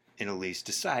and Elise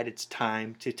decide it's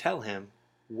time to tell him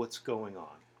what's going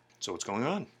on. So what's going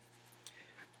on?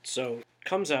 So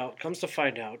comes to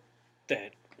find out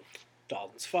that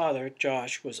Dalton's father,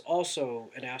 Josh, was also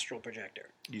an astral projector.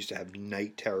 He used to have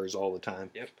night terrors all the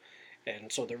time. Yep.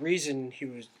 And so the reason he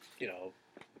was,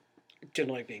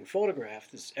 didn't like being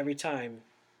photographed is every time,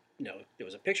 there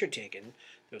was a picture taken,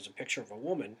 there was a picture of a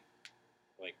woman,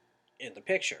 like, in the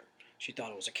picture. She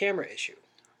thought it was a camera issue.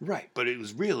 Right, but it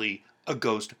was really a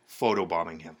ghost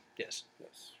photobombing him. Yes.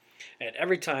 And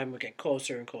every time we get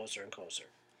closer and closer and closer.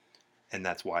 And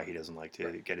that's why he doesn't like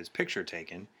to get his picture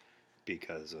taken,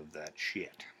 because of that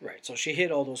shit. Right, so she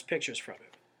hid all those pictures from him.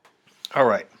 All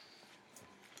right.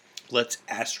 Let's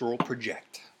astral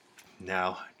project.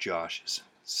 Now Josh is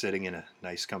sitting in a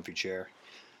nice comfy chair,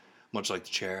 much like the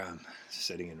chair I'm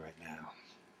sitting in right now.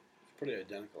 Pretty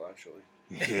identical, actually.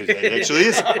 It actually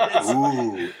is.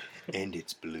 Ooh. And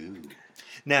it's blue.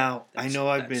 Now, I know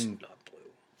I've been... Not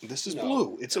blue. This is No,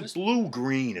 blue. It's a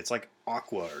blue-green. It's like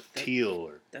aqua or teal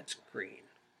or... That's green.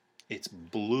 It's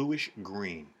bluish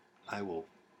green. I will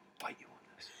fight you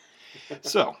on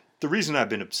this. So, the reason I've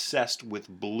been obsessed with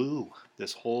blue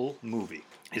this whole movie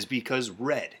is because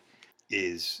red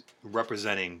is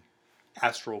representing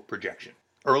astral projection.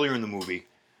 Earlier in the movie,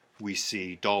 we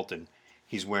see Dalton.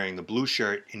 He's wearing the blue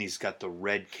shirt and he's got the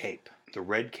red cape. The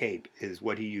red cape is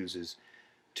what he uses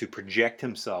to project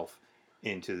himself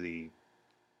into the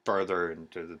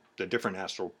different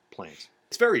astral planes.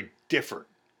 It's very different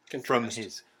from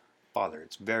his father.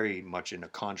 It's very much in a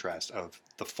contrast of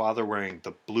the father wearing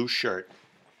the blue shirt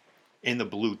and the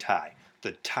blue tie.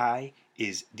 The tie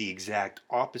is the exact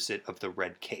opposite of the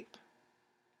red cape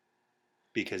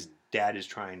because dad is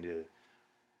trying to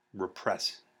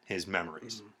repress his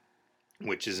memories,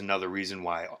 which is another reason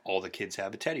why all the kids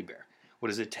have a teddy bear. What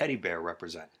does a teddy bear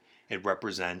represent? It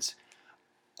represents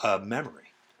a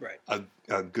memory, Right.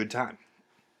 a good time.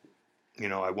 You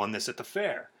know, I won this at the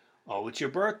fair. Oh, it's your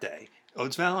birthday. Oh,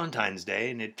 it's Valentine's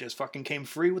Day, and it just fucking came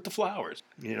free with the flowers.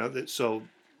 You know, so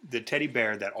the teddy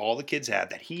bear that all the kids have,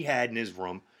 that he had in his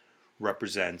room,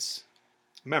 represents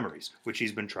memories, which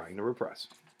he's been trying to repress.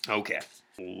 Okay,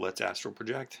 let's astral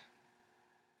project.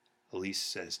 Elise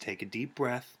says, take a deep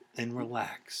breath and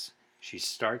relax. She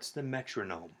starts the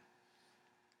metronome,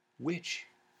 which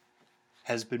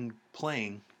has been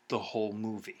playing the whole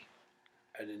movie.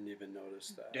 I didn't even notice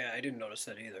that. Yeah, I didn't notice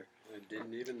that either. I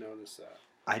didn't even notice that.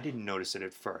 I didn't notice it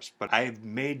at first, but I have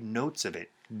made notes of it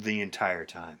the entire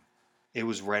time. It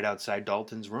was right outside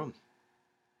Dalton's room.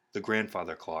 The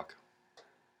grandfather clock.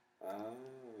 Ah,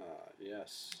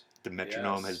 yes. The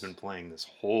metronome Yes. has been playing this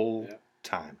whole Yep.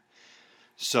 time.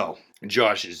 So,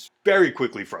 Josh is very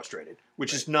quickly frustrated,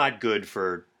 which is not good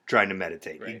for trying to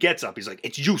meditate. He Right. gets up, he's like,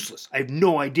 it's useless. I have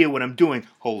no idea what I'm doing.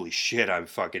 Holy shit, I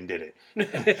fucking did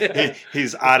it.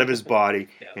 He's out of his body,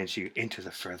 Yeah. and she, into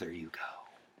the further you go.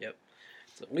 Yep.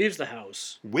 So leaves the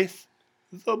house. With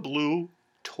the blue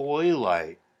toy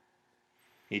light.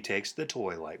 He takes the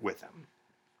toy light with him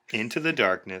into the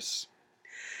darkness.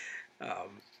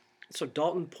 So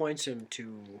Dalton points him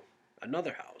to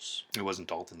another house. It wasn't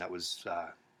Dalton, that was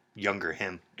younger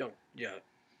him. Yeah.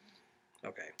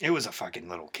 Okay. It was a fucking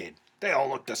little kid. They all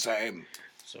look the same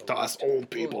So to us old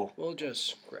people. We'll just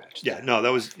scratch. Yeah, that. no,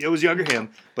 it was younger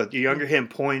him, but the younger him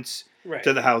points Right.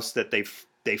 to the house that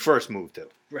they first moved to.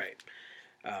 Right.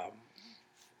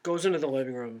 Goes into the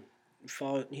living room.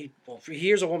 He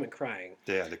hears a woman crying.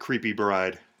 Yeah, the creepy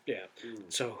bride. Yeah.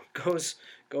 So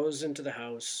goes into the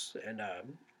house and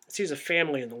sees a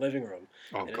family in the living room.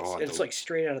 Oh, and God. It's like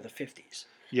straight out of the 50s.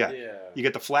 Yeah. Yeah. You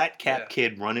get the flat cap Yeah.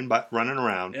 kid running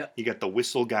around. Yeah. You got the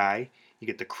whistle guy. You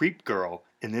get the creep girl,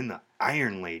 and then the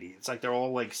iron lady. It's like they're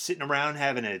all like sitting around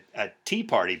having a tea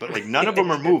party, but like none of them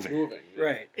are moving. Moving.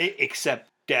 Right. Except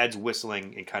Dad's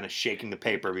whistling and kind of shaking the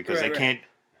paper because Right, they right. can't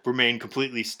remain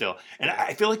completely still. And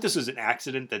I feel like this was an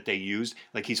accident that they used.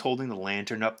 Like he's holding the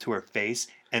lantern up to her face,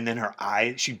 and then her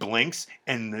eye, she blinks,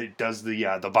 and it does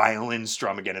the violin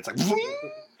strum again. It's like,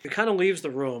 He kind of leaves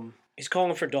the room. He's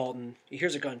calling for Dalton. He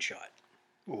hears a gunshot.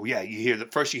 oh yeah, you hear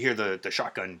the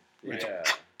shotgun. Yeah.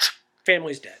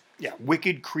 Family's dead. Yeah,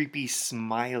 wicked, creepy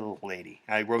smile lady.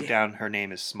 I wrote down her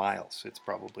name is Smiles. It's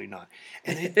probably not.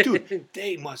 And dude,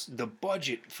 the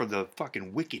budget for the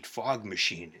fucking wicked fog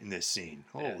machine in this scene.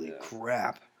 Holy Yeah.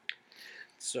 crap.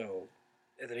 So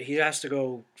and then he has to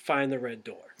go find the red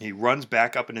door. He runs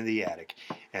back up into the attic.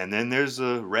 And then there's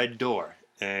a red door.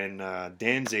 And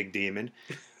Danzig Demon,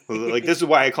 like this is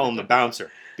why I call him the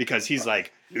bouncer. Because he's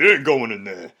like, you ain't going in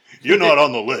there. You're not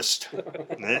on the list.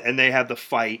 And they have the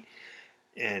fight.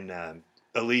 And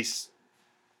Elise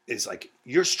is like,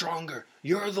 you're stronger.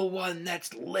 You're the one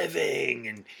that's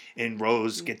living. And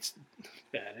Rose gets...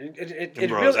 Yeah, it and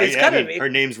Rose, really, it's kind of her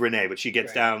name's Renee, but she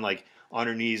gets Right. down like on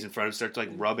her knees in front of him, starts like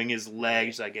rubbing his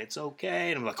legs. Like, it's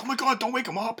okay. And I'm like, oh my God, don't wake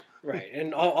him up. right.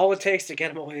 And all it takes to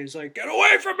get him away is like, get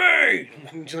away from me!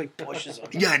 He just like pushes him.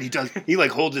 Yeah, and he does. He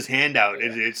like holds his hand out.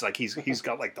 And it's like he's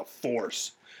got like the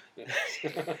force. He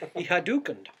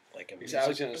Hadoukened like him. I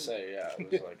was gonna say, yeah.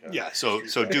 It was like Yeah, so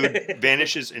dude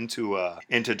vanishes into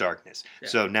darkness. Yeah.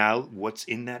 So now what's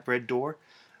in that red door?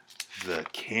 The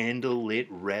candlelit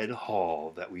red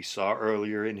hall that we saw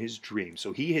earlier in his dream.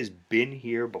 So he has been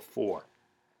here before.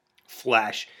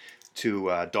 Flash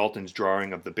to Dalton's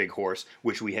drawing of the big horse,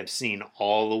 which we have seen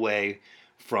all the way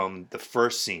from the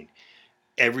first scene.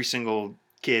 Every single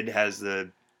kid has the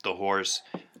horse.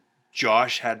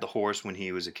 Josh had the horse when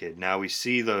he was a kid. Now we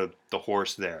see the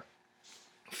horse there.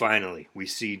 Finally, we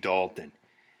see Dalton.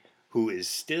 who is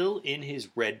still in his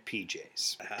red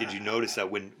PJs. Did you notice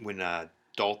that when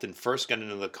Dalton first got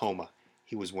into the coma,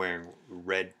 he was wearing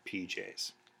red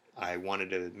PJs? I wanted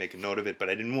to make a note of it, but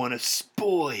I didn't want to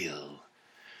spoil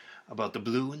about the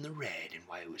blue and the red and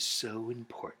why it was so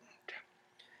important.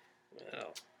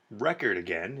 Well, Record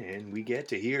again, and we get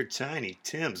to hear Tiny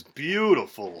Tim's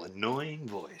beautiful, annoying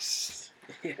voice.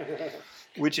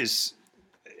 Which is,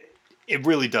 it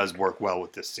really does work well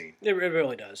with this scene. it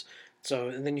really does. So,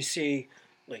 and then you see,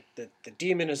 like, the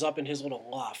demon is up in his little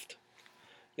loft,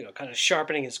 kind of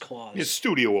sharpening his claws. His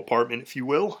studio apartment, if you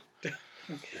will.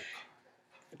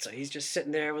 So he's just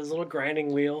sitting there with his little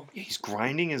grinding wheel. He's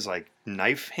grinding his, like,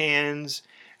 knife hands,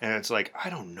 and it's like, I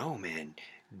don't know, man.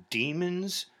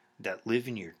 Demons that live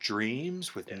in your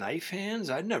dreams with knife hands?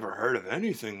 I'd never heard of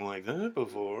anything like that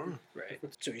before. Right.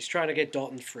 So he's trying to get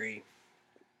Dalton free.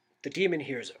 The demon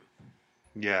hears him.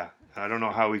 Yeah, I don't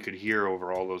know how he could hear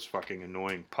over all those fucking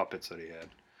annoying puppets that he had.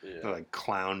 Yeah. They're like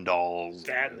clown dolls.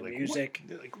 That and the like, music.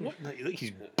 What?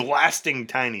 He's blasting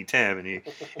Tiny Tim,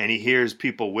 and he hears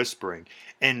people whispering.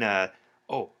 And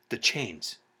the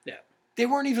chains. Yeah. They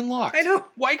weren't even locked. I know.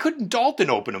 Why couldn't Dalton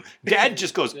open them? Dad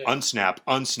just goes,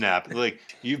 unsnap. Like,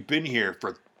 you've been here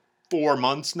for 4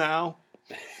 months now.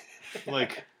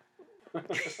 Like,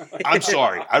 I'm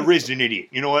sorry. I raised an idiot.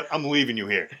 You know what? I'm leaving you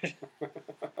here.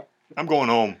 I'm going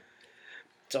home.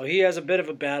 So he has a bit of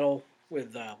a battle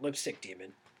with Lipstick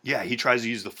Demon. Yeah, he tries to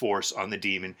use the force on the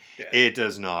demon. Yeah. It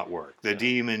does not work. The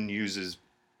demon uses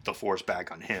the force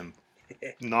back on him.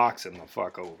 Knocks him the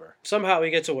fuck over. Somehow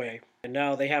he gets away, and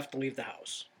now they have to leave the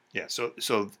house. Yeah, so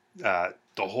the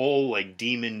whole, like,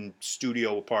 demon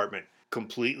studio apartment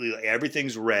completely, like,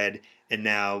 everything's red, and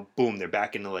now, boom, they're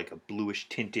back into, like, a bluish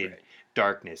tinted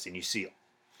darkness, and you see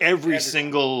every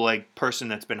single, like, person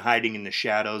that's been hiding in the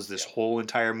shadows this whole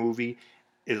entire movie,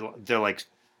 they're, like,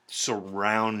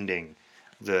 surrounding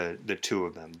the two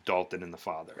of them, Dalton and the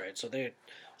father. Right,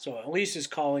 so Elise is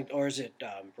calling, or is it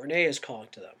Renee is calling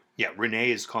to them? Yeah,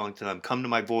 Renee is calling to them, come to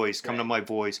my voice, come to my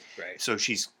voice. Right. So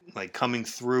she's, like, coming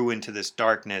through into this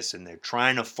darkness, and they're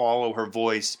trying to follow her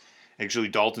voice. Actually,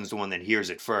 Dalton's the one that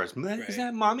hears it first. Is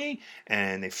that Mommy?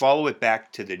 And they follow it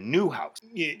back to the new house.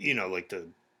 You know, like the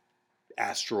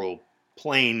astral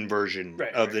plane version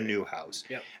of the new house.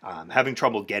 Yep. Having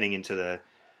trouble getting into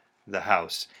the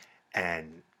house.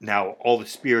 And now all the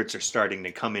spirits are starting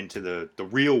to come into the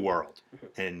real world.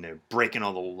 And they're breaking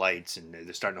all the lights, and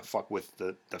they're starting to fuck with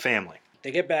the family.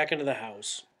 They get back into the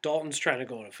house. Dalton's trying to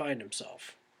go to find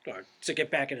himself. Or to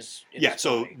get back in his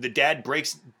so body. the dad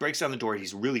breaks down the door.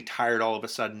 He's really tired all of a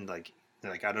sudden. Like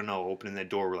I don't know, opening that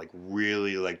door like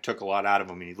really like took a lot out of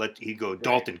him. And he go,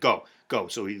 Dalton, go.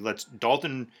 So he lets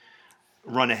Dalton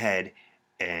run ahead,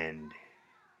 and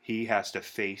he has to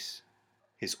face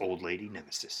his old lady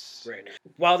nemesis. Right.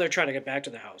 While they're trying to get back to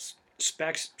the house,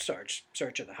 Specs starts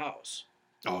searching the house.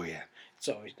 Oh yeah.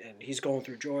 So and he's going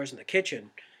through drawers in the kitchen.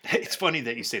 It's funny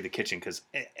that you say the kitchen, because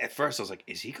at first I was like,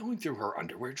 is he going through her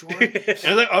underwear drawer? And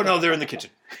I'm like, oh no, they're in the kitchen.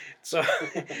 So,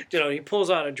 he pulls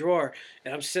out a drawer,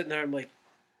 and I'm sitting there, I'm like,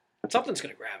 something's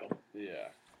going to grab him.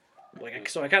 Yeah.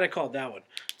 So I kind of called that one.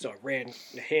 So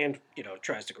the hand,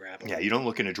 tries to grab him. Yeah, you don't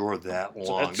look in a drawer that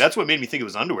long. that's- That's what made me think it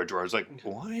was underwear drawer. I was like,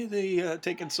 why are they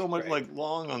taking so much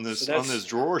long on this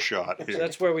drawer shot? So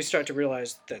that's where we start to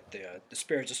realize that the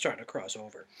spirits are starting to cross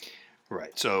over.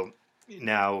 Right. So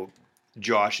now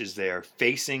Josh is there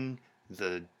facing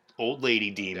the old lady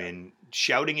demon,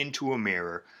 shouting into a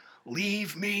mirror,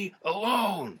 "Leave me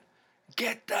alone!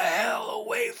 Get the hell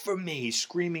away from me!" He's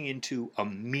screaming into a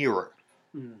mirror.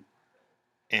 Mm.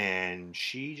 And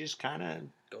she just kind of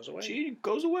Goes away. She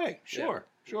goes away. Sure.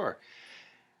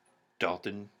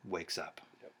 Dalton wakes up.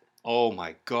 Yep. Oh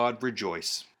my God,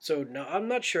 rejoice. So now I'm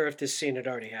not sure if this scene had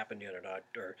already happened yet or not,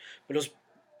 but it was.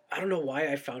 I don't know why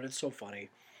I found it so funny.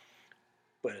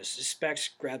 But as Specs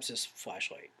grabs this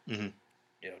flashlight,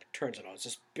 turns it on. It's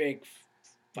this big.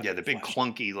 Yeah, the big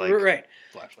flashlight. clunky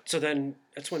flashlight. So then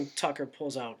that's when Tucker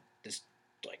pulls out this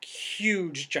like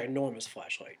huge, ginormous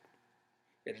flashlight,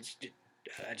 and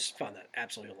I just found that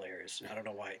absolutely hilarious. I don't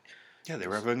know why. Yeah, they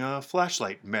were having a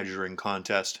flashlight measuring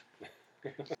contest.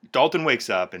 Dalton wakes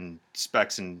up, and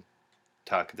Specs and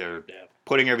Tuck, they're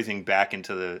putting everything back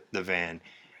into the van,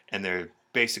 and they're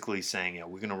basically saying,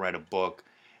 we're going to write a book,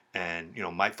 and,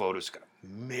 my photos got to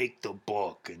make the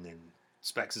book. And then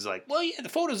Specs is like, well, yeah, the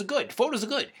photos are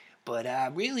good.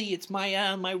 But really, it's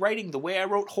my writing, the way I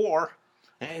wrote whore.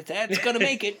 That's going to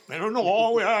make it. I don't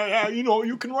know.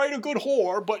 You can write a good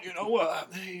whore, but,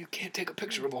 you can't take a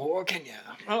picture of a whore, can you?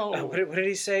 Oh. What did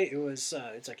he say? It was,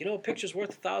 it's like, a picture's worth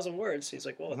 1,000 words. He's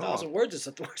like, well, 1,000 words is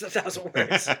worth 1,000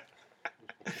 words.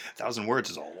 1,000 words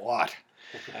is a lot.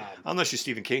 Um, Unless you're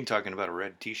Stephen King talking about a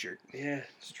red T-shirt. yeah,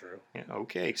 it's true. Yeah,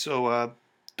 okay. So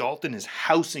Dalton is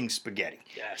housing Spaghetti.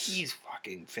 Yes. He's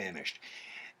fucking famished.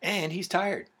 And he's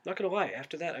tired. Not gonna lie,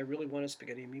 after that, I really wanted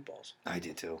spaghetti and meatballs. I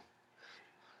did too.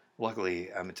 Luckily,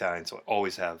 I'm Italian, so I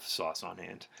always have sauce on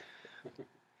hand.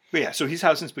 But yeah, so he's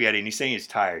housing Spaghetti, and he's saying he's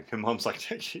tired. And Mom's like,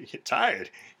 you're tired?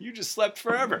 You just slept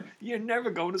forever. You're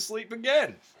never going to sleep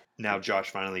again. Now Josh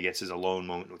finally gets his alone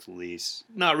moment with Elise.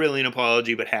 Not really an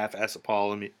apology, but half-ass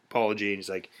apology. And he's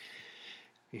like,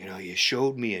 you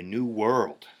showed me a new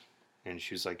world. And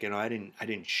she's like, I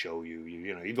didn't show you.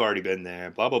 You've already been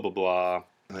there, blah, blah, blah, blah.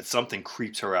 But something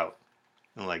creeps her out.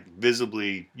 And like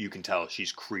visibly, you can tell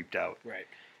she's creeped out. Right.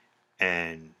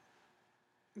 And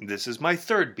this is my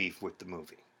third beef with the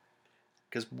movie.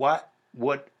 Because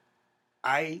what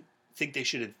I think they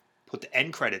should have put the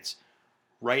end credits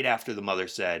right after the mother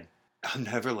said, I'm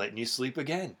never letting you sleep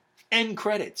again. End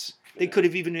credits. They could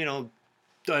have even,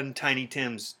 done Tiny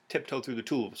Tim's Tiptoe Through the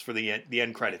Tulips for the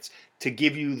end credits to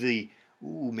give you the,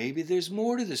 maybe there's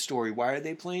more to the story. Why are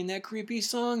they playing that creepy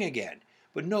song again?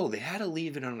 But no, they had to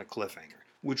leave it on a cliffhanger,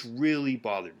 which really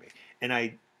bothered me. And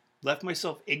I left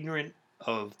myself ignorant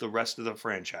of the rest of the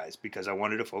franchise because I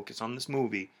wanted to focus on this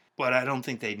movie. But I don't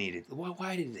think they needed.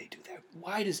 Why did they do that?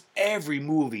 Why does every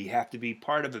movie have to be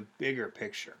part of a bigger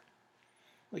picture?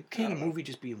 Like, can't a movie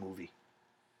just be a movie?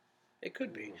 It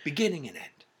could be. Beginning and end.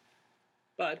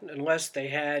 But unless they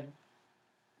had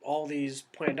all these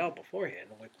planned out beforehand.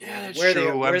 Like, Yeah, that's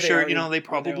true. I'm sure, they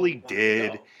probably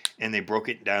did. go. And they broke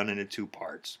it down into 2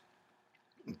 parts.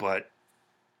 But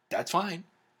that's fine.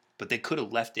 But they could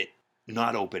have left it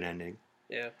not open-ending.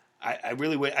 Yeah. I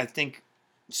really would. I think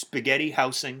Spaghetti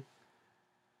housing,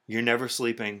 You're Never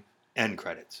Sleeping, end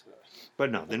credits.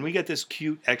 But no, then we get this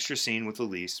cute extra scene with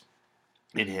Elise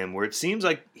and him where it seems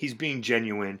like he's being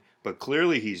genuine, but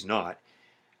clearly he's not.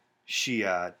 She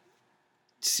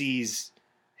sees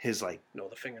his the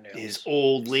fingernails. his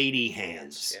old lady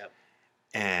hands Yep.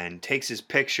 and takes his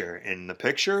picture, and the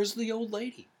picture is the old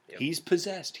lady. Yep. He's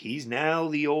possessed. He's now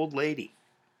the old lady.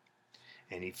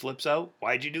 And he flips out,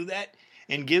 why'd you do that?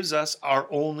 And gives us our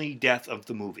only death of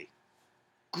the movie.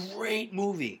 Great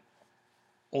movie.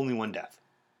 Only one death.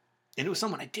 And it was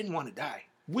someone I didn't want to die,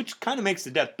 which kind of makes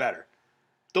the death better.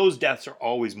 Those deaths are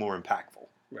always more impactful.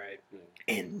 Right.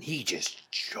 And he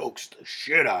just chokes the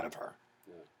shit out of her.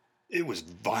 Yeah. It was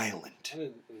violent.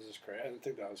 This is crazy. I didn't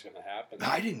think that was going to happen.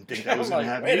 I didn't think that was I'm going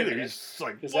to like, happen wait a either. minute. It's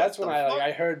like, Because what that's the when fuck?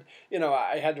 I heard,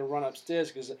 I had to run upstairs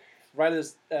because right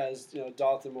as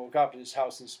Dalton woke up in his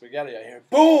house in Spaghetti, I hear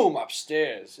boom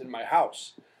upstairs in my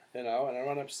house, and I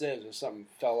run upstairs and something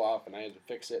fell off and I had to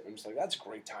fix it. And I'm just like, that's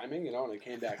great timing, and I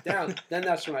came back down. Then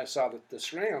that's when I saw the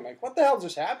screen. I'm like, what the hell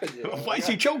just happened? Why is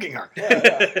he choking her?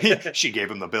 Yeah. She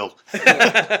gave him the bill.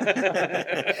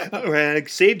 I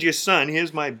saved your son.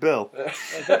 Here's my bill.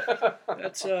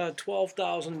 That's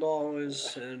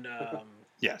 $12,000 and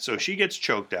Yeah, so she gets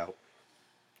choked out.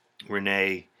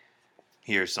 Renee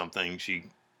hears something. She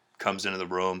comes into the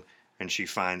room and she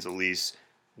finds Elise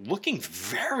looking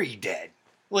very dead.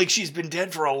 Like she's been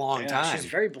dead for a long time. She's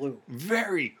very blue.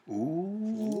 Very.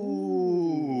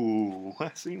 Ooh. I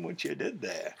seen what you did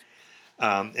there.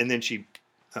 And then she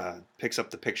picks up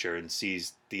the picture and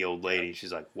sees the old lady.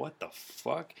 She's like, what the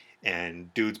fuck?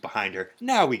 And dude's behind her.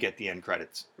 Now we get the end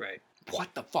credits. Right.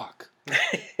 What the fuck?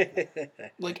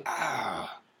 Like,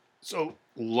 So,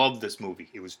 love this movie.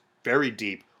 It was very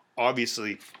deep.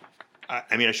 Obviously,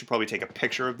 I should probably take a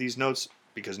picture of these notes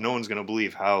because no one's going to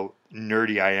believe how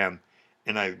nerdy I am.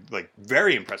 And I'm,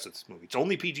 very impressed with this movie. It's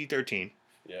only PG-13.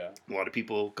 Yeah. A lot of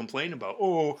people complain about,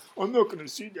 oh, I'm not going to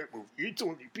see that movie. It's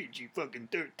only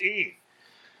PG-13.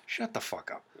 Shut the fuck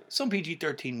up. Some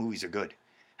PG-13 movies are good.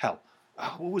 Hell,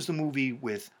 what was the movie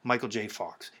with Michael J.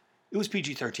 Fox? It was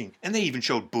PG-13, and they even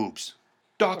showed boobs.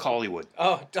 Doc Hollywood.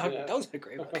 Oh, Doc, that was a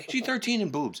great one. PG-13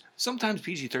 and boobs. Sometimes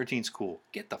PG-13's cool.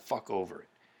 Get the fuck over it.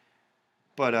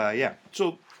 But, yeah.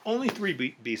 So, only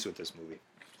 3 beasts with this movie.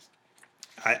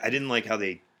 I didn't like how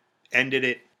they ended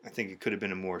it. I think it could have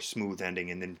been a more smooth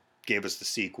ending and then gave us the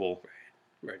sequel.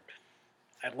 Right.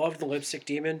 I love the lipstick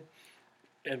demon.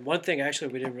 And one thing,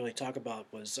 actually, we didn't really talk about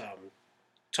was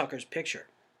Tucker's picture.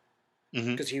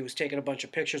 Because he was taking a bunch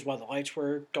of pictures while the lights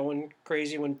were going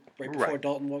crazy right before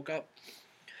Dalton woke up.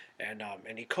 And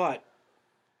he caught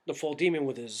the full demon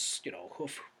with his,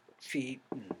 hoof feet.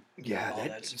 And Yeah, all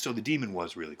that. so the demon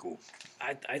was really cool.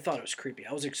 I thought it was creepy.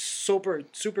 I was super,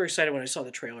 super excited when I saw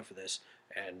the trailer for this.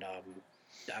 And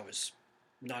I was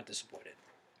not disappointed.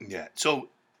 Yeah, so,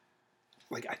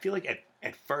 I feel like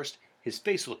at first, his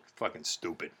face looked fucking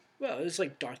stupid. Well, it's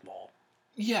like Darth Maul.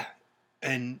 Yeah,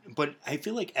 But I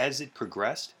feel like as it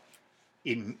progressed,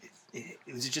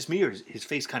 was it just me, or his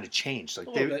face kind of changed?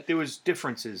 Like there was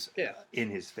differences in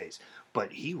his face,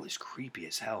 but he was creepy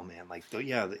as hell, man. Like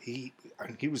he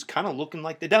was kind of looking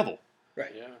like the devil,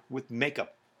 right? Yeah. With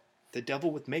makeup, the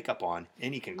devil with makeup on,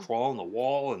 and he can crawl on the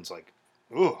wall, and it's like,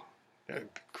 oh,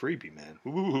 creepy, man.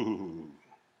 Ooh.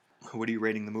 What are you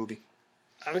rating the movie?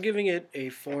 I'm giving it a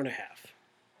 4.5.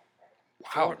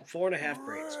 Wow. 4.5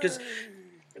 brains. Because,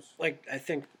 like, I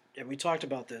think, and we talked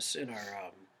about this in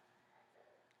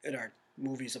our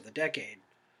movies of the decade.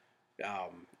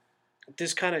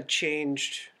 This kind of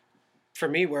changed, for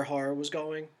me, where horror was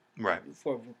going. Right.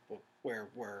 For where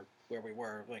we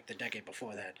were, like, the decade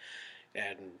before that.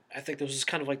 And I think this was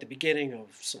kind of like the beginning of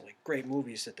some, like, great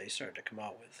movies that they started to come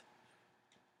out with.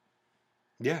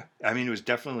 Yeah. I mean, it was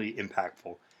definitely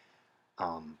impactful.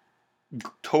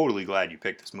 Totally glad you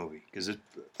picked this movie because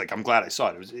I'm glad I saw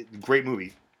it. It was a great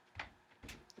movie.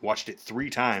 Watched it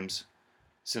 3 times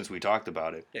since we talked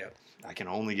about it. Yeah. I can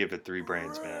only give it 3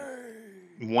 brains, man.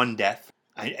 1 death.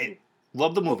 I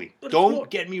love the movie. But Don't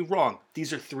get me wrong.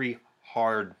 These are 3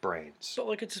 hard brains. But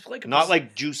like it's like not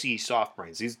like juicy soft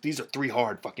brains. These are 3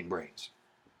 hard fucking brains.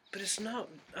 But it's not.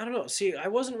 I don't know. See, I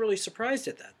wasn't really surprised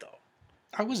at that though.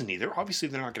 I wasn't either. Obviously,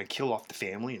 they're not going to kill off the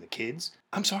family and the kids.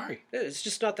 I'm sorry. It's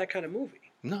just not that kind of movie.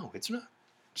 No, it's not.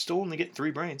 Still only getting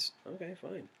 3 brains. Okay,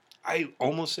 fine. I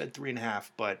almost said 3.5,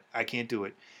 but I can't do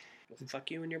it. Well,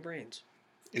 fuck you and your brains.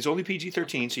 It's only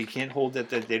PG-13, so you can't hold that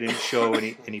they didn't show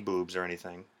any boobs or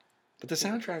anything. But the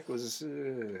soundtrack was...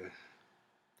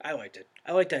 I liked it.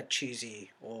 I like that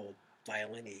cheesy, old,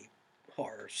 violin-y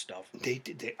horror stuff. They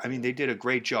did a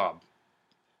great job.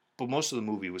 But most of the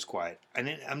movie was quiet.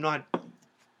 And I'm not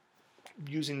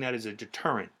using that as a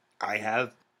deterrent. I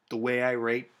have the way I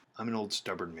rate. I'm an old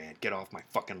stubborn man. Get off my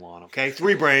fucking lawn, okay?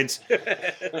 3 brains.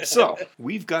 So,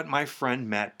 we've got my friend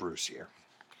Matt Bruce here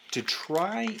to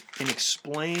try and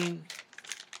explain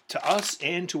to us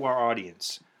and to our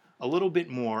audience a little bit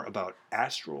more about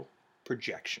astral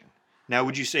projection. Now,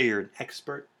 would you say you're an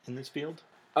expert in this field?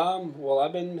 Well,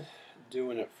 I've been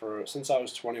doing it since I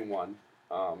was 21.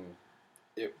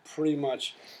 It pretty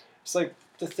much, it's like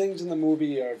the things in the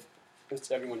movie it's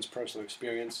everyone's personal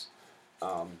experience.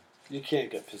 You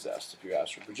can't get possessed if you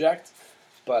astral project,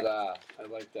 but I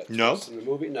like that. No? In the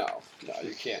movie, no,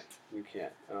 you can't. You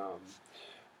can't.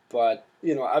 But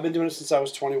I've been doing it since I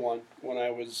was 21. When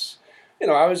I was, it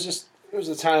was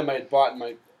the time I had bought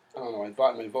my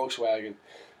Volkswagen,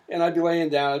 and I'd be laying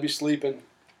down, I'd be sleeping,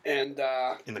 and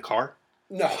in the car?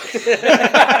 No.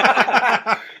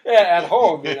 Yeah, at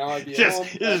home, I'd be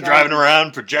just driving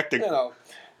around projecting.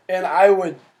 And I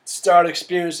would start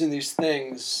experiencing these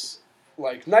things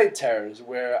like night terrors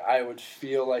where I would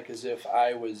feel like as if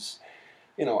I was,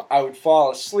 I would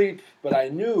fall asleep, but I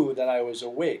knew that I was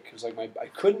awake. It was like I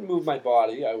couldn't move my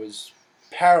body. I was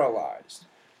paralyzed.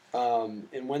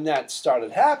 And when that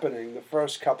started happening, the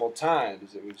first couple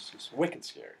times, it was just wicked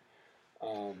scary.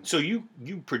 So you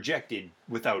projected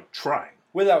without trying?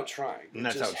 Without trying. And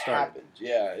that's just how it started. Happened.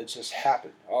 Yeah, it just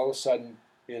happened. All of a sudden,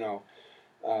 and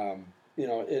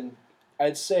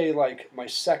I'd say like my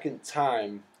second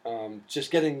time,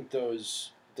 just getting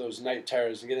those night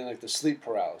terrors and getting like the sleep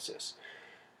paralysis.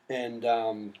 And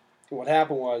what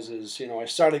happened was I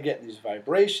started getting these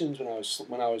vibrations when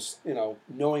I was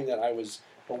knowing that I was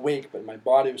awake, but my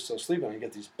body was still sleeping. I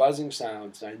get these buzzing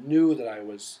sounds, and I knew that I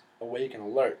was awake and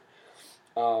alert.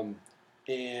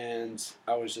 And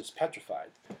I was just petrified.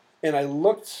 And I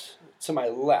looked to my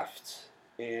left,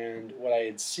 and what I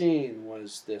had seen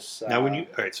was this... Now, when you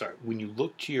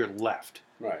look to your left,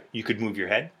 right, you could move your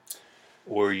head?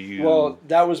 Or you... Well,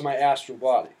 that was my astral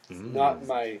body, not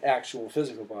my actual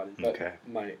physical body, but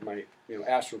my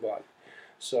astral body.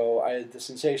 So I had the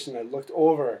sensation, I looked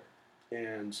over,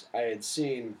 and I had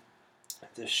seen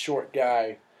this short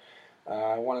guy,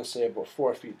 I want to say about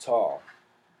 4 feet tall,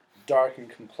 dark in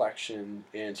complexion,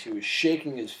 and he was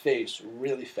shaking his face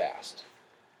really fast.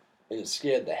 And it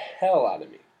scared the hell out of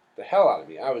me.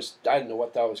 I didn't know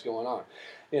what the hell was going on.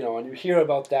 And you hear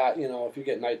about that, if you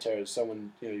get night terrors,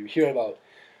 you hear about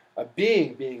a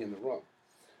being in the room.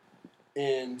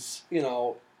 And,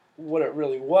 what it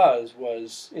really was,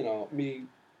 me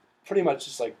pretty much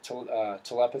just like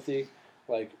telepathy.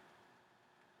 Like,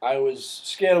 I was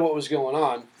scared of what was going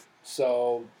on,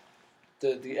 so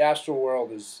the astral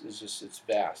world is just, it's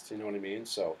vast, you know what I mean?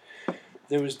 So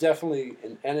there was definitely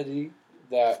an entity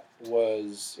that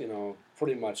was,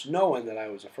 pretty much knowing that I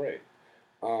was afraid.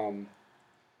 And,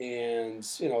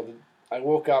 I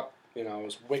woke up, I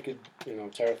was wicked,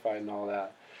 terrified and all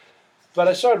that. But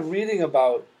I started reading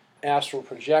about astral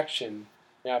projection,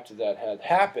 after that had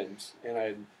happened, and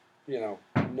I,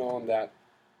 known that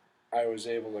I was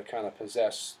able to kind of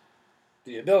possess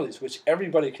the abilities, which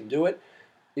everybody can do it,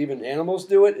 even animals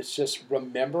do it. It's just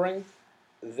remembering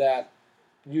that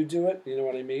you do it. You know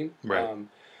what I mean? Right.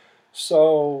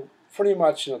 So pretty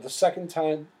much, the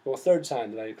third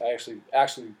time that I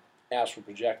actually astral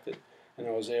projected, and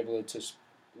I was able to just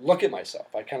look at myself.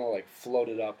 I kind of like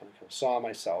floated up and saw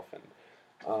myself,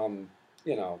 and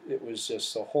it was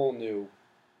just a whole new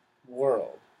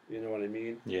world. You know what I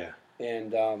mean? Yeah.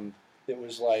 And it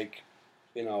was like,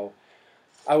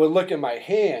 I would look at my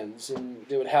hands, and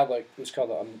they would have like what's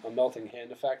called a melting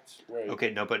hand effect. Where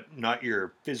Okay, no, but not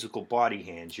your physical body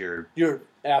hands. Your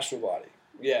astral body.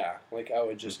 Yeah, like I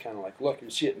would just kind of like look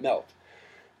and see it melt.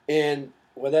 And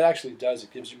what that actually does,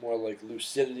 it gives you more like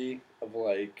lucidity of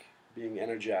like being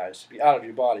energized, be out of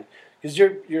your body, because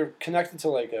you're connected to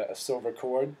like a silver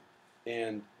cord,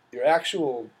 and your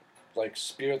actual like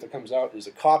spirit that comes out is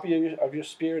a copy of your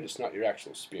spirit. It's not your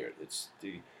actual spirit. It's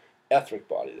the etheric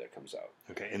body that comes out.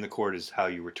 Okay, and the cord is how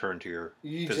you return to your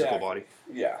Exactly. physical body.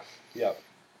 Yeah. Yep.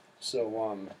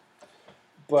 So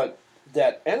but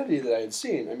that entity that I had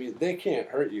seen, I mean, they can't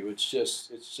hurt you. It's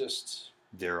just.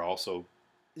 They're also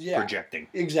Yeah. projecting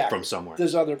Exactly. from somewhere.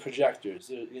 There's other projectors.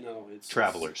 It's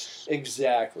Travelers.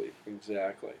 Exactly.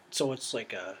 So it's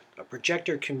like a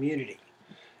projector community.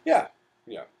 Yeah.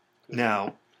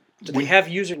 Now, Do they have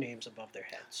usernames above their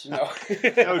heads? No.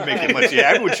 that would make it much. Yeah,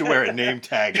 everyone should wear a name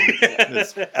tag in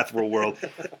this ethereal world.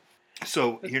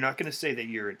 So you're not going to say that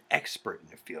you're an expert in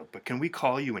the field, but can we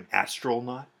call you an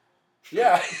astronaut?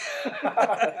 Yeah.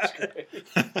 That's great.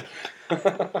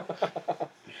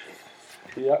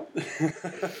 Yep.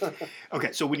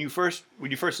 Okay, so when you first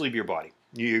leave your body,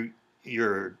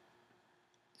 you're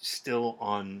still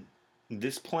on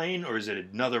this plane, or is it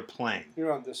another plane?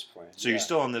 You're on this plane. So you're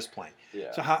still on this plane.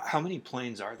 Yeah. So how many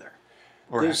planes are there?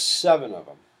 Or There's 7 of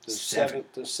them. There's Seven.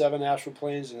 There's 7 astral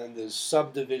planes, and then there's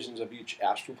subdivisions of each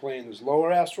astral plane. There's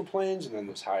lower astral planes, and then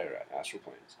there's higher astral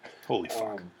planes. holy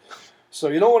fuck. So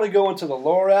you don't want to go into the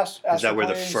lower astral Is that where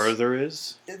planes. the further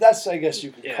is? That's, I guess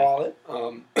you could Yeah. call it.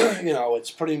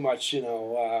 It's pretty much,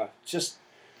 just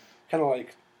kind of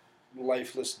like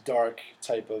lifeless, dark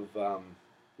type of,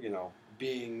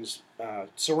 beings,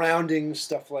 surroundings,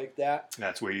 stuff like that.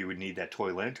 That's where you would need that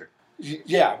toy lantern.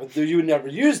 Yeah, but you would never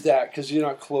use that because you're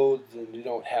not clothed and you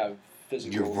don't have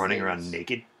physical. You're running things. around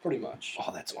naked? Pretty much.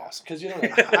 Oh, that's awesome. Because you don't.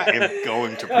 Have, I am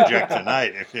going to project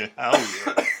tonight.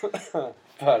 Hell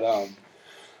yeah.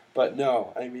 But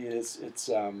no, I mean it's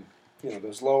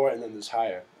there's lower and then there's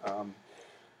higher. And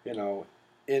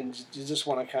you just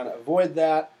want to kind of avoid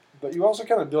that, but you also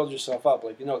kind of build yourself up.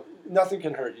 Like nothing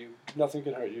can hurt you. Nothing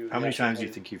can hurt you. How many times do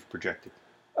you think you've projected?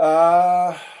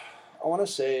 I want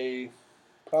to say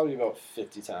probably about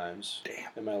 50 times. Damn.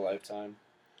 In my lifetime.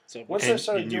 So Once I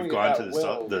started and doing you've it gone at to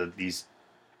will, these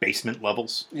basement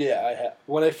levels? Yeah, I have.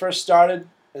 When I first started,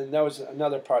 and that was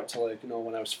another part to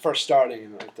when I was first starting,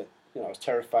 and like that, I was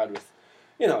terrified with,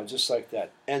 just like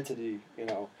that entity,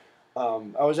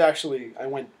 I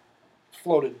went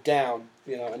floated down,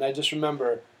 and I just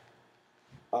remember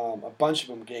a bunch of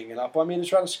them ganging up on me to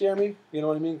try to scare me, you know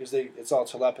what I mean? Because it's all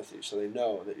telepathy, so they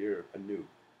know that you're a noob,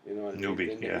 you know what I mean?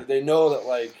 Newbie, They know that,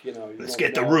 like, you Let's don't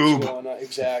get the know what's rube. going on.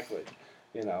 Exactly.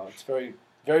 It's very,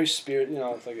 very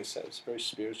like I said, it's very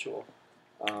spiritual.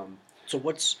 So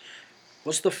what's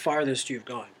the farthest you've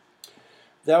gone?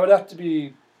 That would have to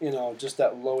be, just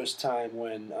that lowest time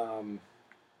when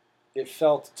it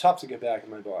felt tough to get back in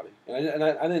my body. And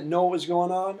I didn't know what was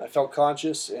going on. I felt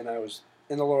conscious, and I was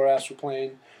in the lower astral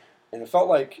plane, and it felt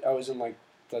like I was in, like,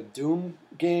 the Doom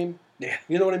game. Yeah.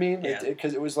 You know what I mean? Yeah.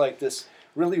 Because it was, like, this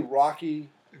really rocky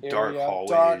Dark area. hallways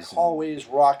Dark and- hallways,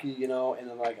 rocky, and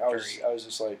then, like, I was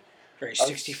just, like... Very I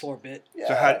was- 64-bit. Yeah.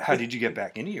 So how did you get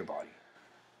back into your body?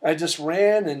 I just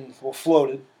ran and,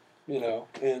 floated,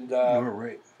 and...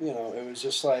 Right. it was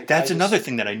just like... That's another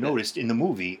thing that I noticed in the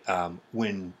movie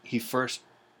when he first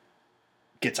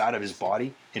gets out of his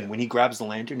body and when he grabs the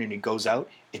lantern and he goes out,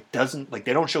 it doesn't, like,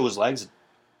 they don't show his legs.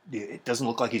 It doesn't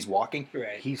look like he's walking.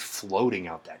 Right. He's floating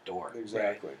out that door.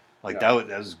 Exactly. Like, Yeah.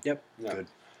 that was Yep. Yeah. good.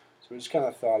 So we just kind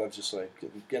of thought of just like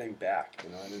getting back.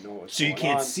 I didn't know what was So you going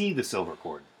can't on. see the silver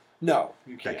cord No,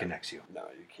 you can't. that connects you. No,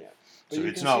 you can't. But So you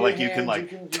it's can not see like your you can,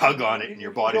 hands, like, tug on it and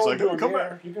your body's go like, into "Oh, a come mirror.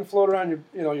 back." You can float around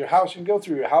your house. You can go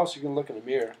through your house. You can look in a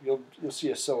mirror. You'll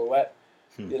see a silhouette.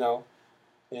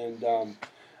 And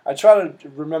I try to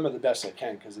remember the best I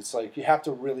can because it's like you have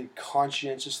to really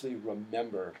conscientiously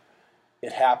remember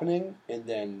it happening and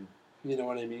then You know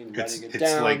what I mean? It's Writing it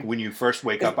down. like when you first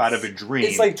wake up out of a dream.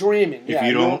 It's like dreaming. If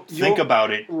you don't think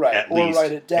about it, right, at or least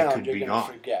write it down, could you're be gonna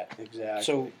gone. forget.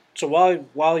 Exactly. So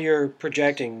while you're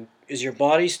projecting, is your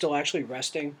body still actually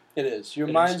resting? It is. Your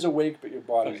It mind's is. awake, but your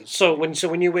body's Okay. asleep. So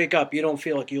when you wake up, you don't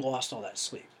feel like you lost all that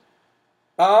sleep.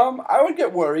 I would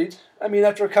get worried. I mean,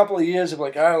 after a couple of years of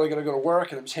like, all right, I gotta go to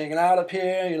work, and I'm just hanging out up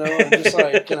here, you know, and just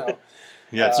like, you know.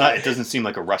 Yeah, it's not. It doesn't seem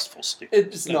like a restful sleep.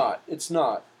 It's not. It's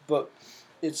not. But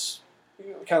it's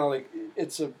kind of like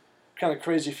it's a kind of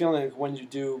crazy feeling like when you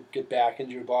do get back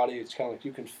into your body. It's kind of like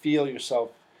you can feel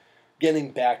yourself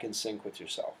getting back in sync with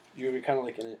yourself. You're kind of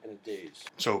like in a daze.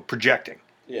 So projecting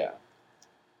Yeah.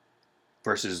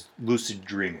 versus lucid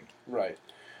dreaming. Right.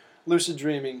 Lucid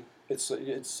dreaming.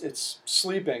 It's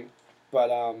sleeping, but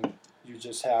you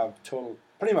just have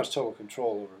pretty much total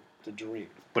control over the dream.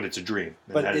 But it's a dream.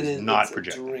 And But that it is is not it's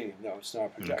projecting. a dream. No, it's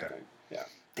not projecting. Okay. Yeah.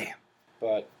 Damn.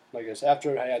 But like I said,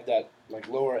 after I had that like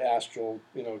lower astral,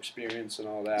 experience and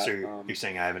all that. So you're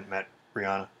saying I haven't met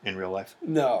Rihanna in real life?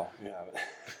 No, you haven't.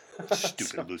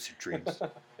 Stupid lucid dreams.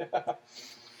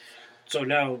 So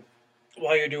now,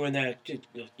 while you're doing that,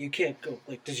 you can't go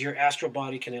like. Does your astral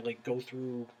body can it like go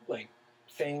through like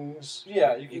things?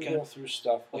 Yeah, you can can? go through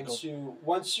stuff Like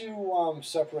once you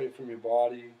separate from your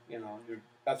body. Your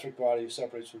etheric body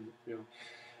separates from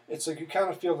It's like you kind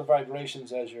of feel the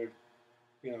vibrations as you're,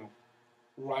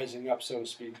 rising up, so to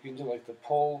speak. You can do like the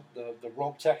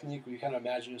rope technique, where you kind of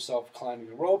imagine yourself climbing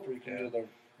a rope, or you can do the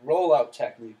rollout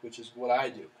technique, which is what I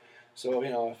do. So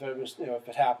if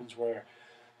it happens where,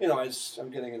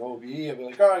 I'm getting an OBE, I'll be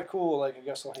like, all right, cool. Like I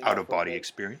guess I'll hang Out out of for a body bit.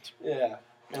 experience. Yeah,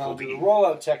 and I'll do the OBE.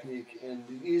 rollout technique, and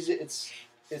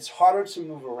it's harder to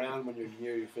move around when you're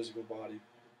near your physical body.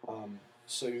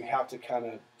 So you have to kind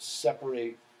of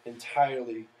separate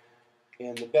entirely.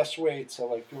 And the best way to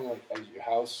like doing like exit your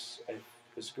house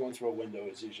is going through a window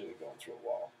is usually going through a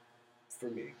wall. For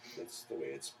me, that's the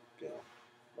way it's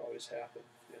always happened.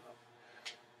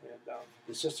 And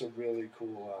it's just a really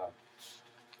cool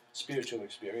spiritual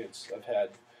experience. I've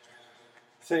had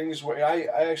things where I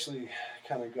actually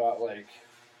kind of got like,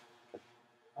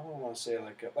 I don't want to say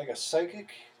like a psychic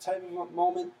type of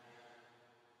moment.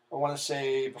 I want to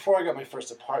say before I got my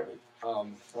first apartment, I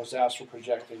was astral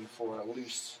projecting for at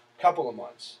least a couple of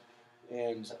months,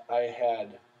 and I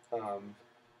had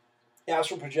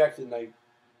astral projected, and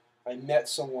I met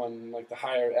someone in like the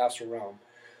higher astral realm,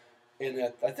 and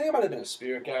I think it might have been a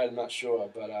spirit guide. I'm not sure,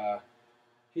 but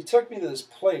he took me to this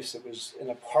place that was an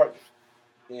apartment,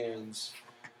 and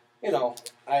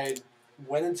I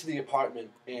went into the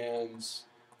apartment, and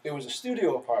it was a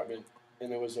studio apartment.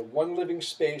 And there was a one living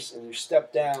space, and you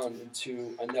step down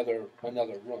into another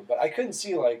room. But I couldn't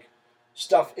see like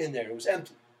stuff in there; it was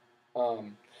empty.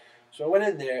 So I went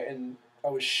in there, and I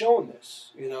was shown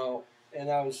this, and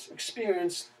I was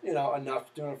experienced,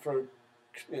 enough doing it for,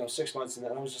 6 months, and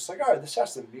then I was just like, all right, this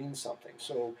has to mean something.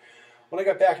 So when I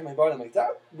got back in my body, I'm like,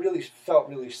 that really felt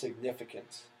really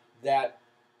significant. That,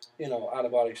 out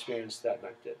of body experience that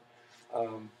night did.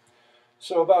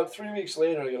 So about 3 weeks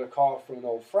later, I got a call from an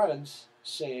old friend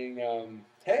saying,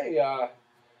 hey,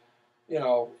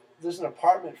 there's an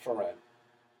apartment for rent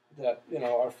that,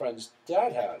 our friend's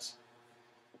dad has.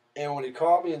 And when he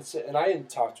called me and said, and I hadn't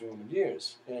talked to him in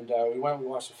years, and we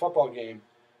watched a football game,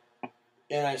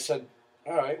 and I said,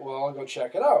 all right, well, I'll go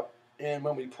check it out. And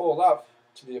when we pulled up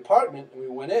to the apartment and we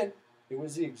went in, it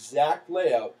was the exact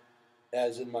layout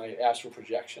as in my astral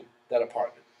projection, that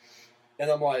apartment. And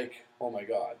I'm like, oh my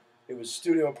God. It was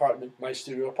my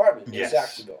studio apartment in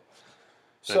Saxonville.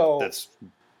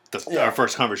 That's our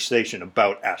first conversation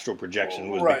about astral projection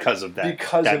was because of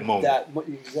that moment.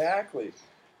 Exactly.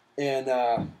 And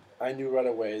I knew right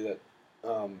away that,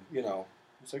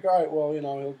 it's like, all right, well,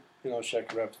 he'll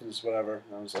check references, whatever.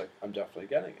 And I was like, I'm definitely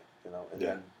getting it, And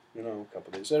then, a couple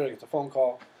of days later, I get the phone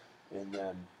call, and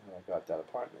then I got that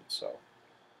apartment. So.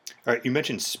 All right, you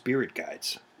mentioned spirit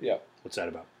guides. Yeah. What's that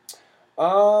about?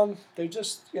 They're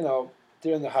just, they're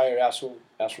in the higher astral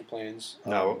planes.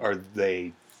 Now, are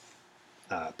they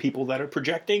people that are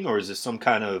projecting, or is this some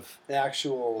kind of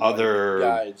actual other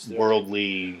guides?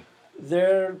 Worldly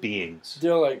beings?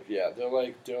 They're like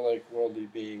worldly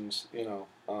beings.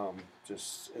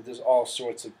 Just there's all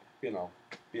sorts of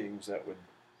beings that would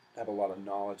have a lot of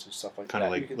knowledge and stuff like that.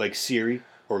 Kind of like Siri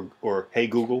or Hey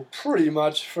Google. Pretty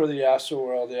much for the astral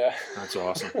world, yeah. That's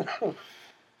awesome.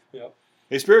 Yep.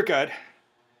 Hey, spirit guide.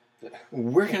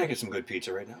 Where can I get some good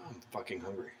pizza right now? I'm fucking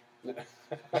hungry.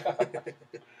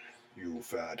 You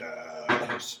fat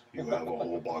ass. You have a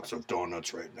whole box of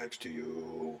donuts right next to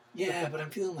you. Yeah, but I'm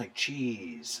feeling like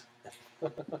cheese.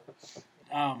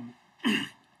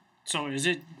 So is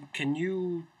it? Can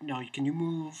you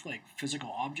move like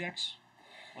physical objects?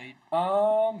 Like,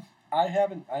 I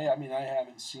haven't. I mean, I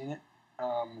haven't seen it.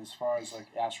 As far as like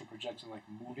astral projecting, like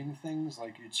moving things,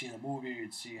 like you'd see in a movie,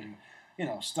 you'd see in,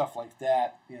 stuff like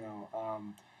that.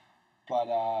 But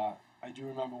I do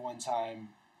remember one time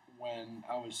when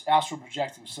I was astral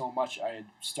projecting so much, I had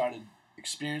started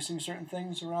experiencing certain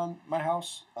things around my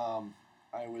house. I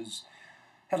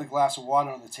had a glass of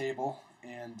water on the table,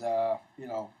 and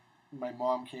my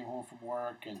mom came home from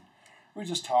work, and we were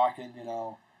just talking,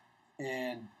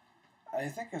 and I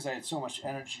think as I had so much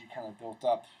energy kind of built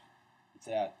up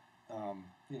that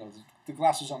the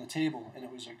glass was on the table, and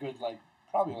it was a good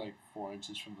probably 4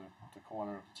 inches from the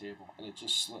corner of the table, and it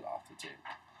just slid off the table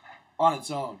on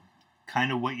its own.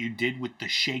 Kind of what you did with the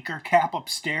shaker cap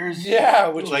upstairs? Yeah,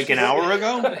 which like an hour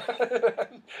ago?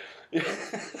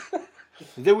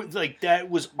 There was that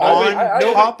was on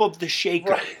top of the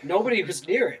shaker. Right. nobody was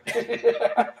near it.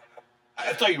 Yeah.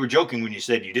 I thought you were joking when you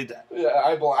said you did that. Yeah,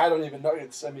 I don't even know. That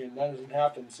hasn't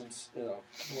happened since a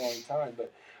long time.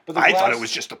 But I thought it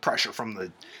was just the pressure from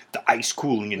the ice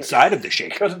cooling inside of the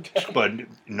shaker. But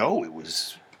no, it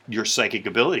was your psychic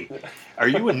ability. Are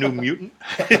you a new mutant?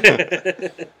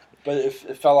 But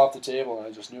it fell off the table, and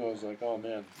I just knew. I was like, oh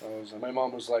man. My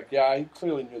mom was like, yeah, I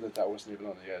clearly knew that wasn't even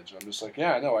on the edge. And I'm just like,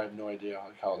 yeah, I know. I have no idea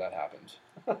how that happened.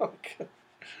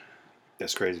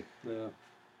 That's crazy. Yeah.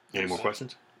 Any more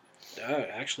questions?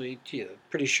 Actually,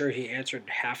 pretty sure he answered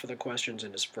half of the questions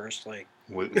in his first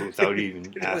without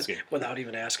even asking. Without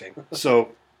even asking. So,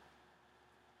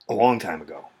 a long time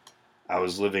ago, I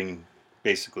was living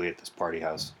basically at this party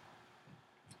house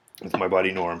with my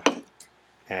buddy Norm,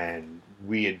 and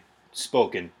we had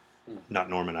spoken, not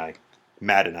Norm and I,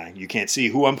 Matt and I, you can't see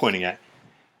who I'm pointing at,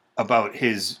 about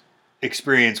his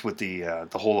experience with the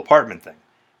whole apartment thing.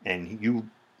 And you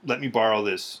let me borrow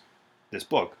this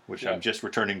book, which I'm just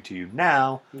returning to you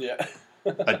now,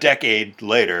 a decade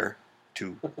later,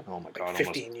 oh my God,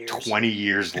 almost years. 20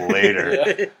 years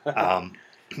later.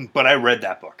 But I read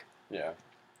that book. Yeah.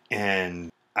 And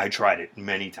I tried it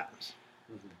many times.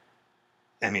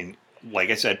 Mm-hmm. I mean, like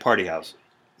I said, party house,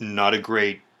 not a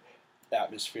great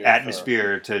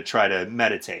atmosphere to try to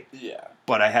meditate. Yeah.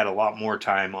 But I had a lot more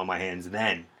time on my hands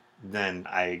then than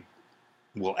I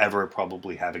will ever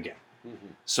probably have again. Mm-hmm.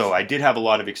 So I did have a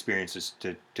lot of experiences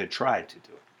to try to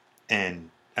do it.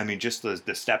 And, I mean, just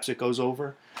the steps it goes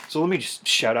over. So let me just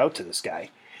shout out to this guy.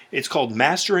 It's called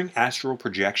Mastering Astral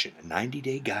Projection, a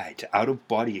 90-day guide to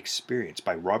out-of-body experience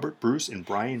by Robert Bruce and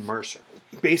Brian Mercer.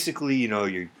 Basically,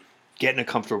 you're getting a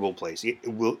comfortable place.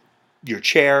 Your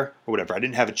chair or whatever. I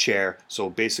didn't have a chair, so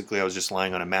basically I was just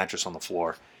lying on a mattress on the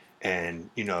floor. And,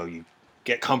 you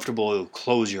get comfortable,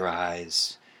 close your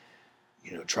eyes,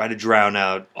 try to drown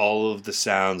out all of the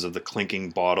sounds of the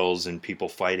clinking bottles and people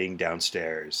fighting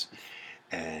downstairs.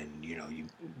 And,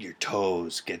 your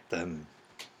toes, get them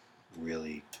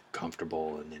really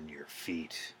comfortable, and then your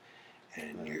feet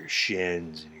and your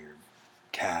shins and your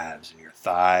calves and your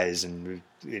thighs, and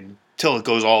until it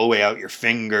goes all the way out your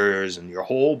fingers, and your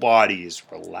whole body is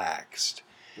relaxed.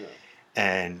 Yeah.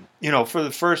 And, for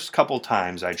the first couple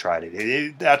times I tried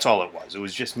it, that's all it was. It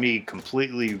was just me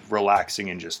completely relaxing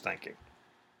and just thinking.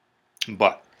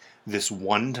 But this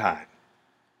one time.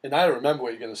 And I remember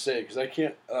what you're going to say, because I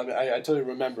can't, I totally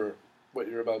remember what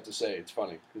you're about to say. It's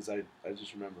funny, because I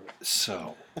just remember it.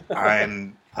 So,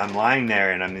 I'm lying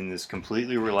there, and I'm in this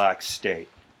completely relaxed state,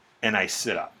 and I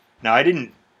sit up. Now, I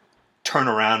didn't turn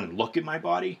around and look at my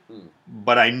body,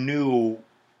 but I knew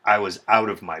I was out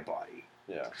of my body.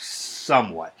 Yeah.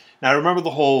 Somewhat. Now, I remember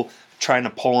the whole trying to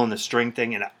pull on the string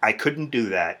thing, and I couldn't do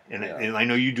that. And, and I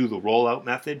know you do the rollout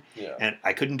method, and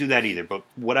I couldn't do that either. But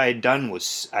what I had done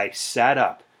was I sat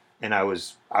up, and I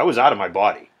was out of my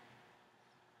body.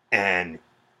 And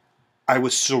I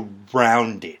was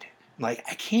surrounded. I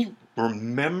can't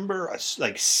remember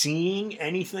seeing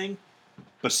anything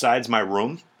besides my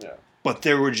room. Yeah. But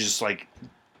there were just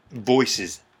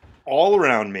voices all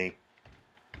around me,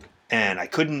 and I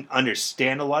couldn't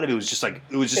understand a lot of it. It was just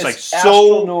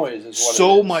so noise is what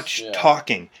so it is. much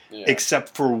talking,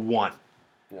 except for one.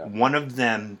 Yeah. One of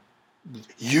them,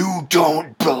 "You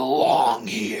don't belong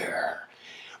here."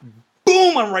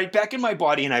 Boom! I'm right back in my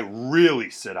body, and I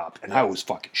really sit up, and I was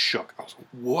fucking shook. I was like,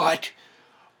 "What?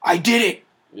 I did it!"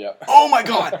 Yeah. Oh my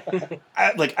God!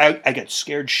 I got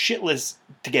scared shitless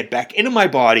to get back into my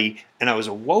body, and I was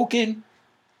awoken,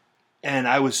 and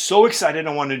I was so excited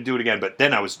I wanted to do it again. But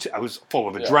then I was full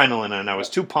of adrenaline, and I was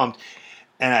too pumped,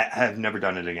 and I have never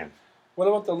done it again. What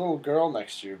about the little girl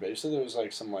next to you? But you said there was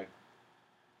some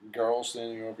girl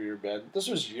standing over your bed. This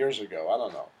was years ago. I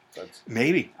don't know.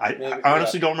 Maybe. I Maybe,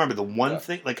 honestly yeah. don't remember. The one Yeah.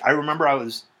 thing, like, I remember I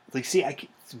was, like, see,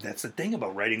 that's the thing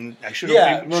about writing. I should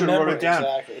have wrote it down.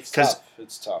 Exactly. It's 'Cause tough.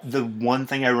 It's tough. The one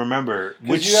thing I remember,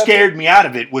 which you have scared me out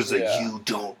of it, was Yeah. that you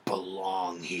don't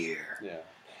belong here. Yeah.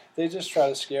 They just try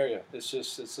to scare you. It's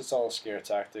just all a scare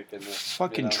tactic. And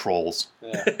Fucking trolls.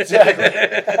 Yeah,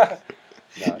 exactly.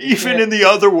 No, Even in the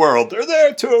other world, they're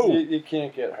there too. you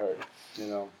can't get hurt. In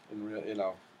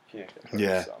real, can't get hurt.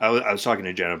 Yeah, So. I was talking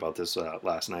to Jen about this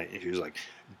last night, and she was like,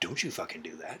 "Don't you fucking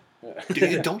do that?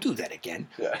 Don't do that again."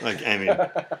 Yeah. Like, I mean,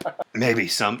 maybe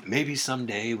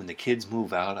someday when the kids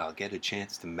move out, I'll get a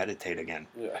chance to meditate again.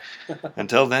 Yeah.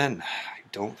 Until then, I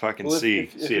don't fucking see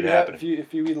it happening.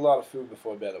 If you eat a lot of food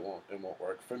before bed, it won't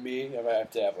work. For me, if I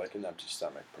have to have like an empty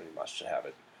stomach, pretty much to have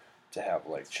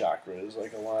like chakras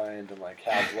like aligned and like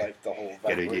have like the whole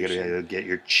vibration. You gotta get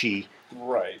your chi.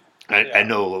 Right. I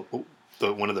know.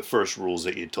 One of the first rules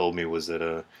that you told me was that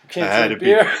I Can't had drink to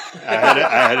beer. I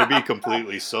had to be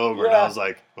completely sober, and I Yeah. was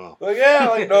like, well, no,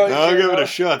 I'll give it a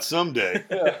shot someday.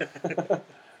 Yeah.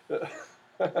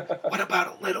 What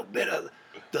about a little bit of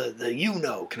the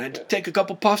Can I take a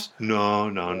couple puffs?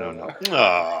 No.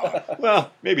 Oh,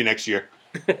 well, maybe next year.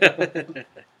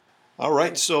 All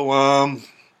right, so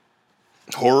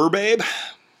horror babe,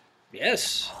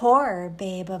 Yes. Horror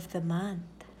babe of the month.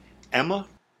 Emma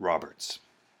Roberts,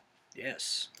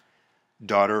 Yes.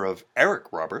 daughter of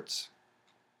Eric Roberts,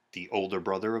 the older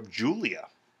brother of Julia.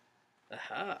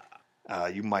 Aha.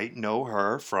 You might know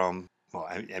her from, well,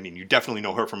 I mean, you definitely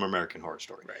know her from American Horror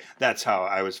Story. Right. That's how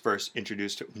I was first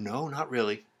introduced to. No, not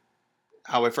really.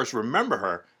 How I first remember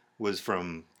her was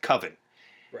from Coven.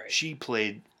 Right. She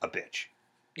played a bitch.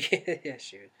 Yeah,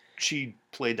 she would. She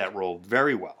played that role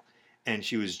very well. And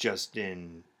she was just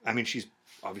in, I mean, she's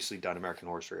obviously done American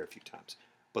Horror Story a few times.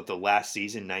 But the last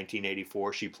season,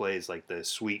 1984, she plays like the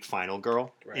sweet final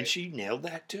girl. Right. And she nailed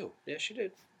that too. Yeah, she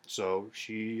did. So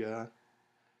she,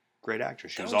 great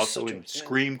actress. She That was was also such in a-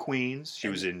 Scream Queens. She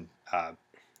was in the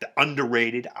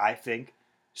underrated, I think,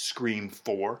 Scream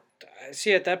 4.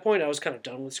 See, at that point, I was kind of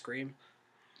done with Scream.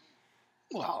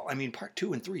 Well, I mean, part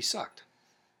 2 and 3 sucked.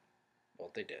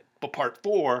 Well, they did. But part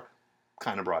 4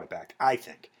 kind of brought it back, I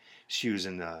think. She was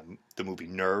in the movie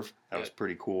Nerve. That was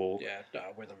pretty cool. Yeah,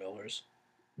 we're the Millers.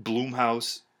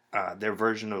 Blumhouse, their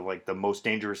version of like the Most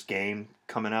Dangerous Game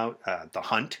coming out, The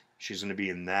Hunt. She's going to be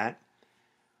in that.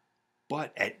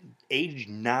 But at age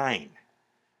 9,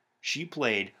 she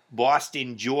played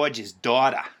Boston George's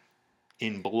daughter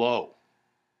in Blow.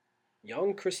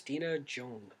 Young Christina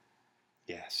Jones.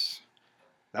 Yes.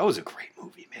 That was a great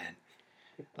movie, man.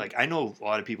 Like, I know a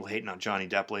lot of people hating on Johnny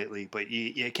Depp lately, but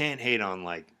you can't hate on,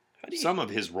 like, some of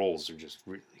his roles are just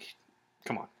really...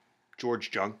 Come on.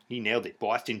 George Jung, he nailed it.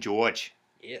 Boston George.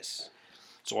 Yes.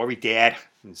 Sorry, Dad.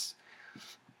 He's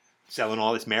selling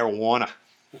all this marijuana.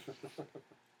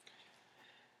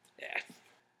 Yeah.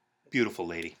 Beautiful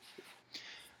lady.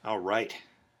 All right.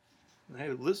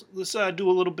 Hey, let's do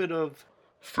a little bit of...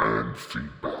 Fan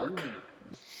feedback.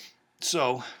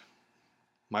 So,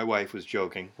 my wife was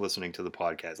joking, listening to the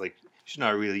podcast. Like, she's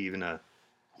not really even a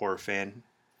horror fan,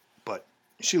 but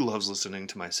she loves listening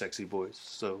to my sexy voice.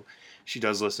 So, she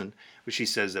does listen. But she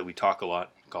says that we talk a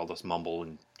lot, called us mumble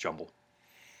and jumble.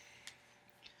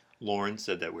 Lauren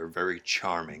said that we're very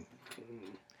charming,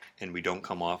 and we don't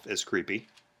come off as creepy,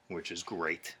 which is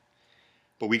great.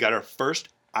 But we got our first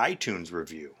iTunes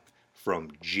review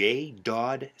from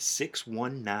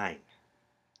JDodd619.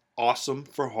 Awesome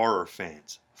for horror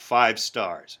fans. 5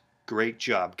 stars. Great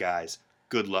job, guys.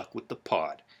 Good luck with the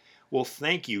pod. Well,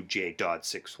 thank you,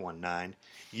 JDodd619.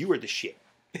 You are the shit.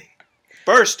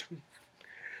 First.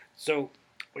 So,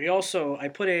 I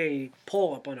put a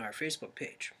poll up on our Facebook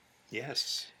page.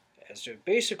 Yes. As to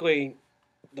basically,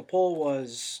 the poll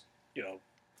was,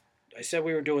 I said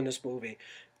we were doing this movie,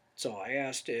 so I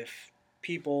asked if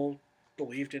people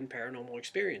believed in paranormal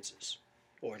experiences,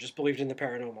 or just believed in the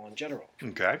paranormal in general.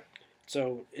 Okay.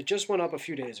 So it just went up a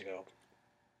few days ago.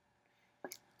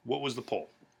 What was the poll?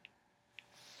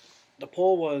 The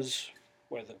poll was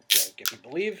whether if you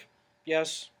believe,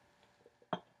 yes,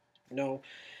 no.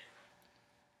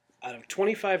 Out of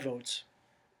 25 votes,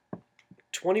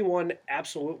 21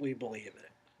 absolutely believe in it.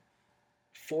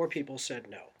 4 people said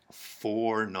no.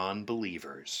 4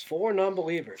 non-believers. 4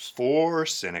 non-believers. 4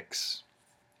 cynics.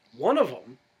 One of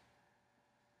them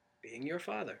being your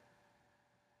father.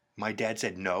 My dad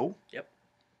said no? Yep.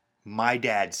 My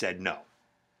dad said no.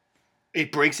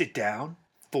 It breaks it down.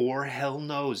 4 hell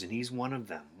no's, and he's one of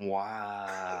them.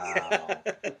 Wow.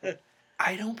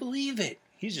 I don't believe it.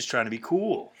 He's just trying to be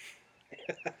cool.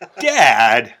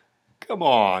 Dad! Come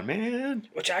on, man.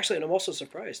 Which actually, and I'm also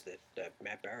surprised that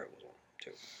Matt Barrett was one.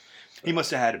 too. He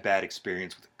must have had a bad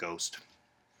experience with a ghost.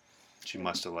 She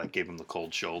must have like gave him the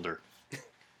cold shoulder.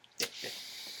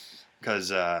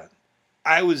 Because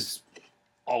I was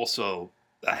also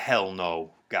a hell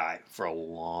no guy for a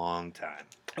long time.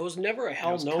 I was never a I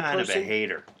hell was no kind person. of a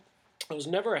hater. I was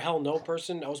never a hell no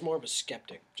person. I was more of a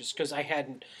skeptic, just because I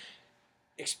hadn't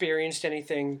experienced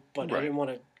anything. But I Right. didn't want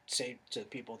to say to the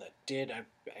people that did.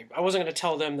 I wasn't going to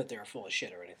tell them that they were full of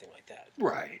shit or anything like that.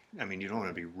 Right. I mean, you don't want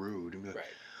to be rude. And be like, Right.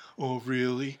 oh,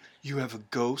 really? You have a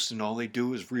ghost and all they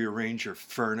do is rearrange your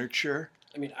furniture?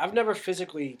 I mean, I've never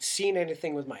physically seen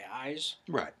anything with my eyes.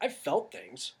 Right. I've felt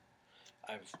things.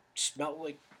 I've smelled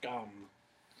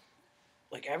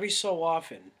like every so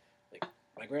often, like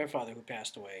my grandfather who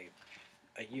passed away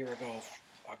a year ago,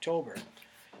 October.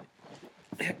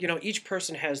 You know, each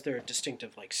person has their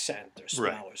distinctive like scent or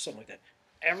smell Right. or something like that.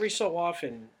 Every so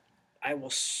often, I will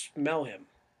smell him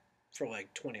for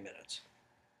like 20 minutes,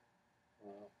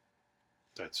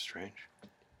 That's strange.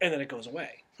 and then it goes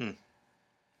away. Hmm.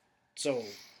 So,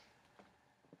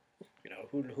 you know,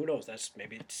 who knows?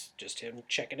 Maybe it's just him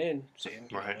checking in, seeing.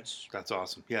 You know, Right. it's, That's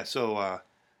awesome. Yeah, so,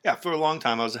 for a long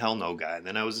time I was a hell no guy.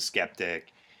 Then I was a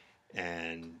skeptic.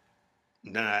 And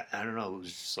then I don't know, it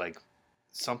was just like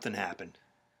something happened.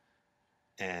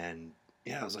 And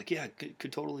yeah, I was like, yeah, it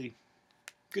could totally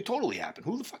happen.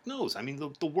 Who the fuck knows? I mean,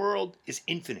 the world is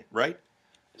infinite, right?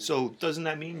 So doesn't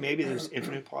that mean maybe there's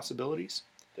infinite possibilities?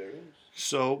 There is.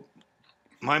 So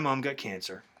my mom got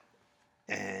cancer,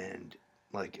 and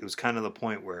like it was kind of the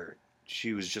point where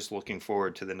she was just looking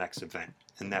forward to the next event,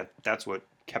 and that's what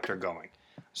kept her going.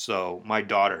 So my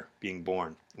daughter being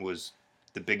born was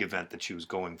the big event that she was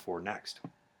going for next.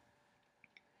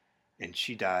 And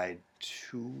she died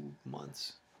 3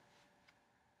 months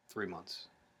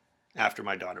after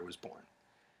my daughter was born.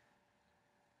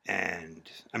 And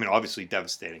I mean, obviously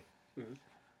devastating. Mhm.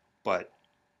 But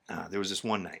there was this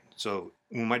one night. So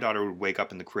when my daughter would wake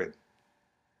up in the crib,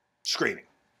 screaming,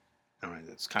 all right,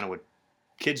 that's kind of what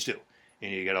kids do,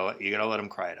 and you gotta let them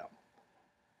cry it out.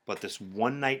 But this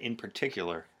one night in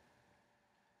particular,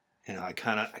 you know, I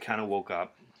kind of woke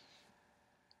up,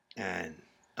 and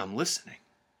I'm listening,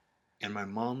 and my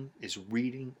mom is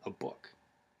reading a book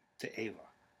to Ava,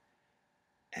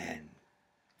 and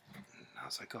I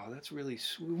was like, oh, that's really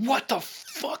sweet. What the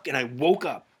fuck? And I woke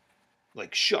up,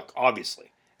 like shook.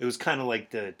 Obviously, it was kind of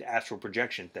like the astral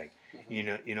projection thing.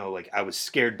 Mm-hmm. You know, like I was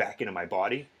scared back into my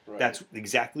body. Right. That's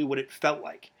exactly what it felt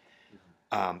like.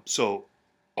 So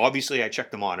obviously I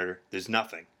checked the monitor. There's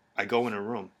nothing. I go in her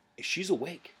room. She's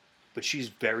awake, but she's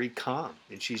very calm,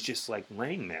 and she's just like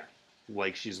laying there,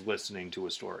 like she's listening to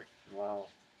a story. Wow.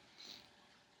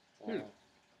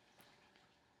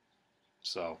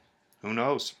 So who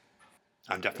knows?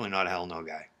 I'm definitely not a hell no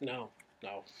guy. no.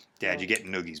 Dad, you're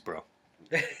getting noogies, bro.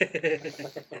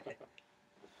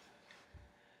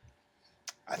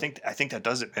 I think that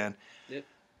does it, man. Yep.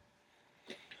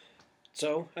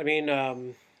 So, I mean,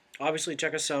 obviously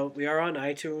check us out. We are on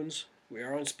iTunes. We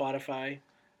are on Spotify.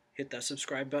 Hit that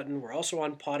subscribe button. We're also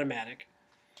on Podomatic.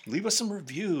 Leave us some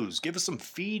reviews. Give us some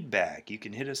feedback. You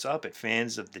can hit us up at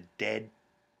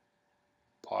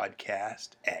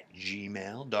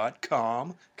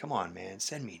fansofthedeadpodcast@gmail.com. Come on, man.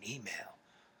 Send me an email.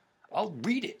 I'll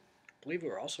read it. I believe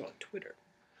we're also on Twitter.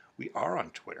 We are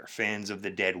on Twitter. Fans of the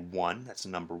Dead 1. That's the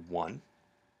number 1.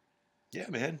 Yeah,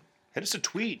 man. Hit us a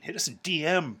tweet. Hit us a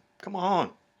DM. Come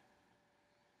on.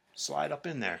 Slide up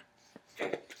in there.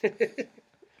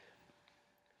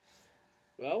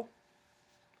 Well,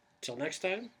 till next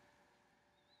time.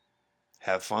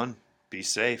 Have fun. Be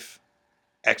safe.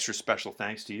 Extra special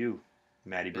thanks to you,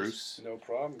 Maddie Bruce, No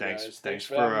problem, Thanks- guys. thanks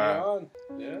for for, having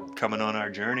me on. Yeah. coming on our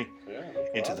journey Yeah. No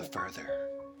into the problem. further.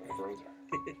 Further.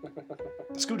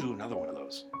 Let's go do another one of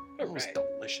those. That was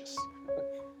Alright. delicious.